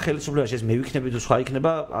მოიყვან ხელისუფლებაში, ეს მე ვიქნები თუ სხვა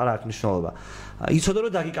იქნება, არ აქვს მნიშვნელობა. იცოდე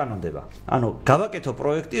რომ დაგიკანონდება. ანუ გავაკეთო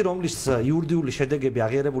პროექტი, რომლის იურიდიული შედეგები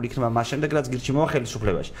აღიარებული იქნება მას შემდეგ, რაც გირჩი მოვა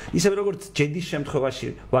ხელისუფლებაში. ისევე როგორც ჯედის შემთხვევაში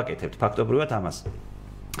ვაკეთებთ ფაქტობრივად ამას.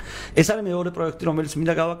 ეს არის მეორე პროექტი, რომელიც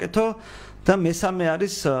მინდა გავაკეთო და მესამე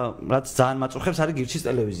არის, რაც ძალიან მაწუხებს, არის გირჩის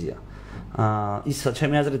ტელევიზია. ის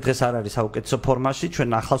ჩემი აზრით დღეს არ არის საუკეთესო ფორმაში, ჩვენ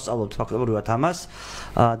ახლავს სწავლობთ ფაქტობრივად ამას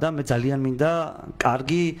და მე ძალიან მინდა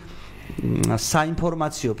კარგი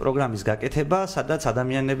საინფორმაციო პროგრამის გაკეთება, სადაც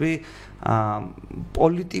ადამიანები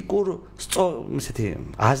პოლიტიკურ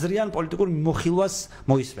აზრიან პოლიტიკურ მიმოხილვას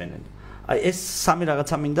მოისმენენ. ეს სამი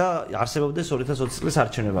რაღაცა მინდა არსებობდეს 2020 წლის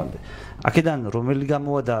არჩევნებამდე. აქედან რომელი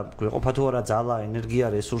გამოვა და გვეყოფა თუ არა ძალა,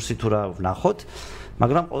 ენერგია, რესურსი თუ რა ვნახოთ,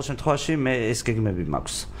 მაგრამ ყოველ შემთხვევაში მე ეს გეგმები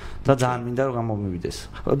მაქვს და ძალიან მინდა რომ გამომივიდეს.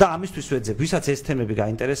 და ამისთვის ვეძებ, ვისაც ეს თემები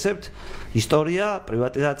გაინტერესებთ, ისტორია,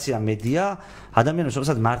 პრივატიზაცია, მედია, ადამიანებს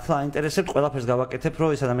რომელსაც მართლა აინტერესებთ, ყველაფერს გავაკეთებ, რომ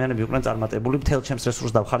ეს ადამიანები იყვნენ წარმატებული, მთელ ჩემს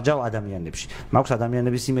რესურსს დავხარჯავ ადამიანებში. მაქვს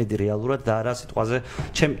ადამიანების იმედი რეალურად და არა სიტყვაზე,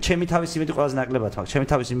 ჩემი თავის იმედი ყველაზე ნაკლებად მაქვს. ჩემი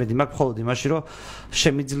თავის იმედი მაქვს მხოლოდ იმაში, რომ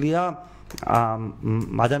შემიძლია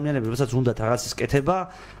ადამიანები, რომელსაც უნდათ რაღაცის კეთება,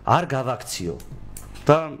 არ გავაქციო.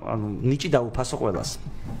 და ანუ ნიჭი დაუფასო ყველას.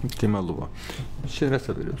 გემალობა. შენ რას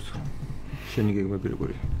აპირებს? შენი გეგმები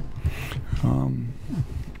როგორია?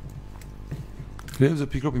 რეალზე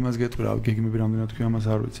ფიქრობ იმას გეტყვი რა გეგმები რამდენად თქვი ამას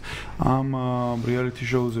არ ვიცი. ამ რეალიტი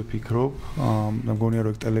შოუზე ფიქრობ, მგონია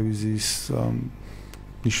რომ ტელევიზიის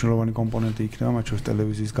მნიშვნელოვანი კომპონენტი იქნება, მათ შორის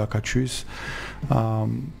ტელევიზიის გაკაჩვის.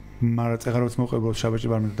 მაგრამ წეღაროც მოყვებულობს შაბაჭი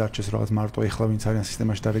პარლამენტი დარჩეს რაღაც მარტო ეხლა ვინც არიან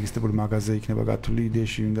სისტემაში დარეგისტრირებული მაღაზია იქნება გათვლილი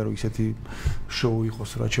იდეაში მინდა რომ ისეთი შოუ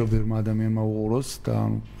იყოს რაც შეუძლია ადამიანმა უყუროს და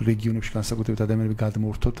რეგიონებში განსაკუთრებით ადამიანები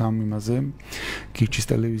გადმოვრთოთ ამ იმაზე გირჩის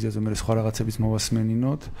ტელევიზიაზე მე სხვა რაღაცების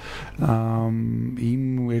მოვასმენინოთ იმ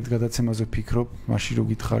ერთ გადაცემაზე ვფიქრობ მაშინ რო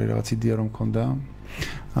გითხარი რაღაც იდეა რომ მქონდა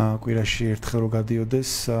კვირაში ერთხელ რო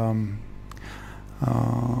გადიოდეს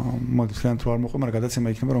მოდი თქვენ თუ არ მოყვე, მაგრამ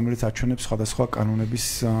გადაცემა იქნება, რომელიც აჩვენებს სხვადასხვა კანონების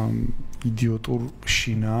იდიოტურ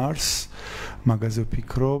შინაარს, მაგაზე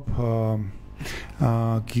ვფიქრობ.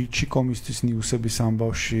 გირჩი კომისტვის ნიუსების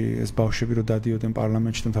ამბავში ეს ბავშვები რო დადიოდნენ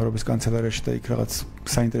პარლამენტში და მთავრობის კანცელარიაში და იქ რაღაც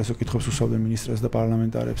საინტერესო კითხვებს უსვამდნენ მინისტრებს და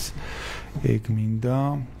პარლამენტარებს ეგ მინდა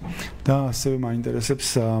და ასევე მაინტერესებს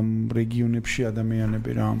რეგიონებში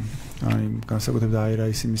ადამიანები რა აი განსაკუთრებით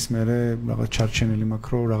აერაის იმის მერე რაღაც ჩარჩენილი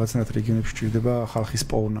მაქვს რომ რაღაცნაირად რეგიონებში ჭირდება ხალხის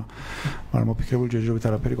პოვნა მაგრამ მოფიქრებული ჯერჯერობით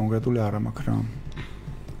არაფერი კონკრეტული არ მაქვს რა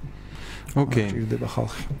ოკეი ჭირდება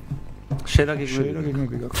ხალხი შენ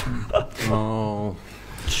გეგმები გაქვს?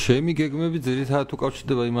 ჩემი გეგმები ძირითადად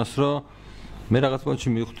უკავშირდება იმას, რომ მე რაღაც მომენტში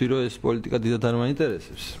მივხვდი, რომ ეს პოლიტიკა დიდად არ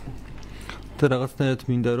მაინტერესებს. და რაღაცნაირად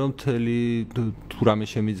მინდა რომ მთელი თუ რამე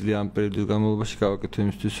შემიძლია ამ პერიოდის განმავლობაში გავაკეთო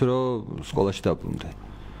იმისთვის, რომ სკოლაში დაბრუნდე.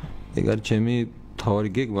 ეგ არის ჩემი თავარი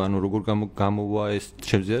გეგმა, ანუ როგორ გამოვა ეს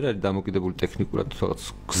შემიძლია არის დამოკიდებული ტექნიკურად რაღაც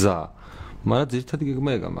გზა. მაგრამ ძირითადი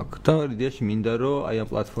გეგმა ეგ მაქვს და იდეაში მინდა რომ აი ამ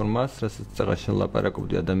პლატფორმას, რასაც წაღაშენ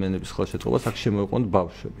ლაპარაკობდი ადამიანების ხელშეწყობას, აქ შემოიყვანოთ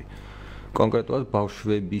ბავშვები. კონკრეტულად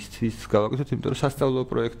ბავშვებისთვის გავაკეთოთ, იმიტომ რომ სასწავლო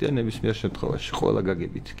პროექტია ნებისმიერ შემთხვევაში, ყველა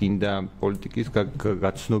გაგებით. გინდა პოლიტიკის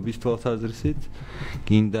გაცნობის თვალსაზრისით,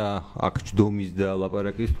 გინდა აქ ჯდომის და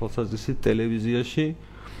ლაპარაკის თვალსაზრისით ტელევიზიაში.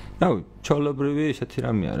 რავი, ჩაოლებრივი ესეთი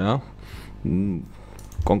რამეა რა.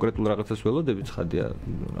 კონკრეტულ რაღაცას ველოდებით ხადია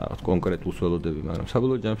რაღაც კონკრეტულს ველოდები, მაგრამ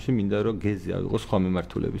საბოლოო ჯამში მინდა რომ გეზი ავიღოს სხვა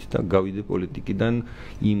მიმართულებით და გავიდე პოლიტიკიდან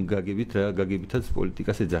იმ გაგებით, რა გაგებითაც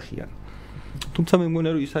პოლიტიკას ეძახიან. თუმცა მე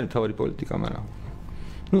მგონია რომ ის არის თავარი პოლიტიკა, მაგრამ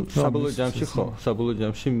ნუ საბოლოო ჯამში ხო, საბოლოო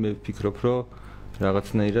ჯამში მე ვფიქრობ რომ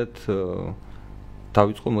რაღაცნაირად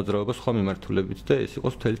დავიწყო მოძრაობა სხვა მიმართულებით და ეს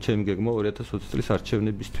იყოს მთელი ჩემი გეგმა 2020 წლის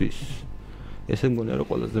არჩევნებისთვის. ესე მგონია რომ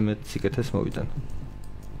ყველაზე მეტ სიკეთეს მოვიდან.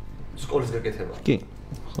 სკოლის გაკეთება. კი.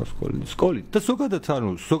 ხო სკოლით და ზოგადად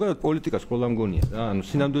ანუ ზოგადად პოლიტიკა სკოლა მგონია რა ანუ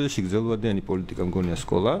სინამდვილეში გრძელვადიანი პოლიტიკა მგონია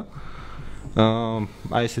სკოლა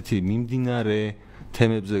აი ესეთი მიმდინარე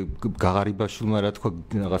თემებზე გაღარიბაშვილმა რა თქვა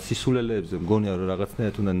რაღაც სისულელეებზე მგონია რომ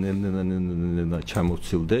რაღაცნაირად უნდა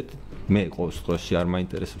ჩამოვცილდეთ მე ყოველ შემთხვევაში არ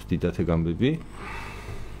მაინტერესებს დიდათ ეგ ამბები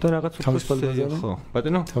და რაღაც ხო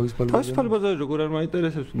ბატონო თავისუფალი ბაზარი როგორ არ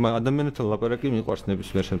მაინტერესებს ადამიანებთან ლაპარაკი მიყვარს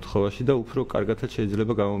ნებისმიერ შემთხვევაში და უფრო კარგადაც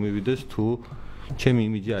შეიძლება გამომივიდეს თუ ჩემი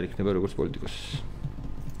იმიჯი არ იქნება როგორც პოლიტიკოსის.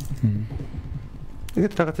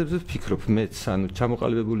 ეგეთ რაღაცებზე ვფიქრობ მეც, ანუ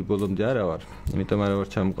ჩამოყალიბებული ბოლომდე არა ვარ, იმიტომ არ ვარ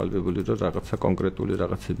ჩამოყალიბებული, რომ რაღაცა კონკრეტული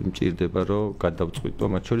რაღაცები მჭირდება, რომ გადავწყვიტო,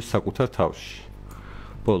 მათ შორის საკუთარ თავში.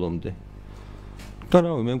 ბოლომდე. და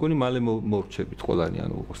რა, მე მგონი მალე მოვრჩებით ყველანი,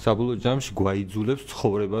 ანუ საბოლოო ჯამში გვაიძულებს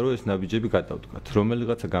ცხოვრება, რომ ეს ნაბიჯები გადავდგათ.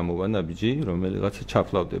 რომელიღაცა გამოვა ნაბიჯი, რომელიღაცა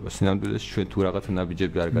ჩაფლავდება. სინამდვილეში ჩვენ თუ რაღაცა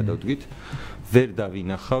ნაბიჯები არ გადავდგით, ვერ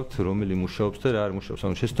დავინახავთ, რომელი მუშაობს და რა არ მუშაობს.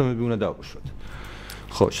 ანუ შეცდომები უნდა დავუშვათ.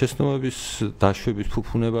 ხო, შეცდომების დაშვების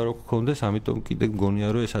ფუფუნება რო გქონდეს, ამიტომ კიდე მგონია,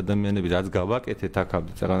 რომ ეს ადამიანები რაც გავაკეთეთ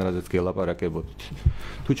აქამდე, წაღან რაზეც გელაპარაკებოდით.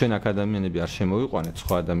 თუ ჩვენ აქ ადამიანები არ შემოვიყვანეთ,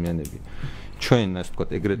 სხვა ადამიანები, ჩვენ ასე ვთქვათ,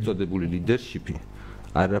 ეგრეთ წოდებული ლიდერშიფი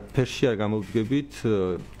არაფერში არ გამოვდგებით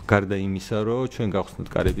გარდა იმისა, რომ ჩვენ გავხსნათ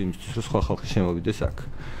კარები იმისთვის, რომ სხვა ხალხი შემოვიდეს აქ.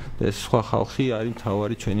 ეს სხვა ხალხი არის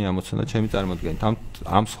მთავარი ჩვენი ამოცანა, ჩემი წარმოდგენით.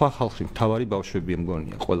 ამ სხვა ხალხი მთავარი ბავშვებია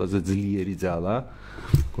მგონია, ყველაზე ძლიერი ძალა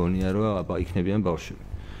მგონია, რომ იქნებიან ბავშვები.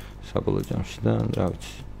 საბოლოო ჯამში და რა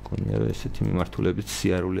ვიცი, მგონია, რომ ესეთი მიმართულებით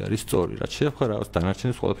სიარული არის სწორი. რაც შეეხება რაღაც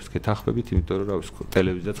დანარჩენებს ყველაფერს გეთანხმებით, იმიტომ რომ რა ვიცი,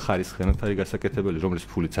 ტელევიზიაც ხარისხიანად არის გასაკეთებელი, რომლის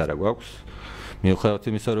ფულიც არა გვაქვს. მიუხედავად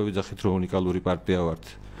იმისა, რომ ვიძახით, რომ უნიკალური პარტია ვართ,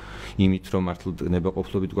 იმით რომ მართლ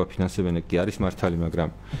ნებაყოფლობით გვაფინანსებენ, კი არის მართალი, მაგრამ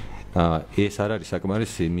ეს არ არის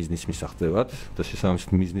საკმარისი მიზნის მისაღწევად და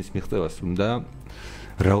შესაბამისად მიზნის მიღწევას უნდა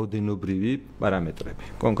რაოდენობრივი პარამეტრები.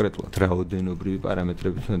 კონკრეტულად რაოდენობრივი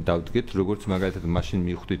პარამეტრებით უნდა დავდგეთ, როგორც მაგალითად მაშინ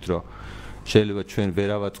მივხვდით, რომ შეიძლება ჩვენ ვერ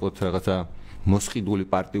ავაწყოთ რაღაცა მოსყიდული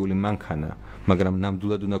პარტიული მანქანა, მაგრამ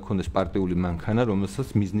ნამდვილად უნდა გქონდეს პარტიული მანქანა,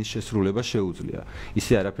 რომელსაც მიზნის შესრულება შეუძლია.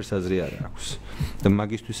 ისე არაფერს აზრი არ აქვს. და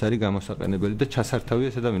მაგისთვის არის გამოსაყენებელი და ჩასართავი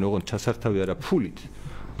ეს ადამიანი, ოღონდ ჩასართავი არა ფულით,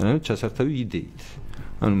 არამედ ჩასართავი იდეით.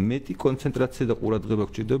 ანუ მეტი კონცენტრაცია და ყურადღება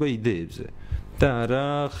გჭირდება იდეებზე და არა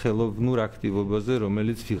ხელოვნურ აქტივობაზე,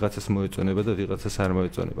 რომელიც ვიღაცას მოეწონება და ვიღაცას არ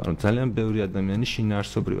მოეწონება. ანუ ძალიან ბევრი ადამიანი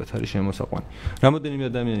შინაარსობრივად არის შემოსაყვანი. რამოდენიმე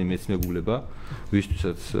ადამიანი მეც მეგულება,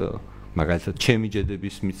 ვისთვისაც მაგალითად ჩემი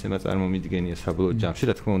ჯედების მიცემა წარმომიდგენია საბოლოო ჯამში,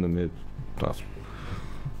 რა თქმა უნდა მე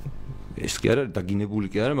ეს კი არა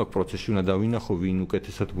დაგინებული კი არა, მაგ პროცესში უნდა დავინახო ვინ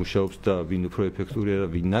უკეთესად მუშაობს და ვინ უფრო ეფექტურია და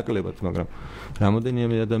ვინ ნაკლებად, მაგრამ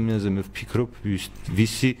რამოდენიმე ადამიანზე მე ვფიქრობ,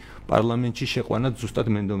 ვისი პარლამენტში შეყვანა ზუსტად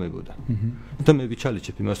მენდომებოდა. და მე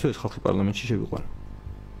ვიჩალიჩებ იმას, რომ ეს ხალხი პარლამენტში შევიყვანა.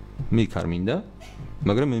 მე იქ არ მინდა,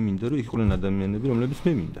 მაგრამ მე მინდა რომ იყვნენ ადამიანები, რომლებიც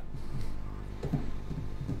მე მინდა.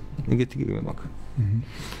 ეგეთი გეგმა მაქვს.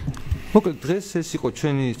 მოკლედ დღეს ეს იყო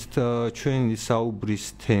ჩვენი საუბრის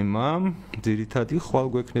თემა, ძირითადი ხვალ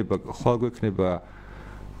გვექნება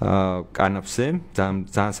კანაფზე,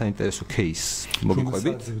 ძალიან საინტერესო кейს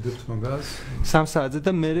მოგიყვებით. 3 საათზე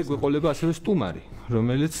და მე გვეყოლება ასევე სტუმარი,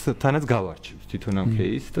 რომელიც თანაც გავარჩევთ თვითონ ამ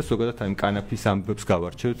кейსს და ზოგადად ამ კანაფის ამბებს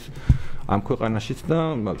გავარჩევთ ამ ქვეყანაშიც და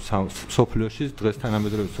სოფლიოში დღეს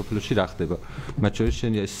თანამედროვე სოფლიოში რა ხდება. მათ შორის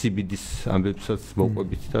შენი ეს CBD-ის ამბებსაც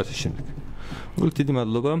მოვყვებით და ასე შემდეგ. მოკლედ დიდი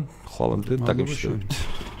მადლობა, ხვალამდე დაგემშვიდობებით.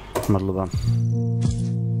 მადლობა.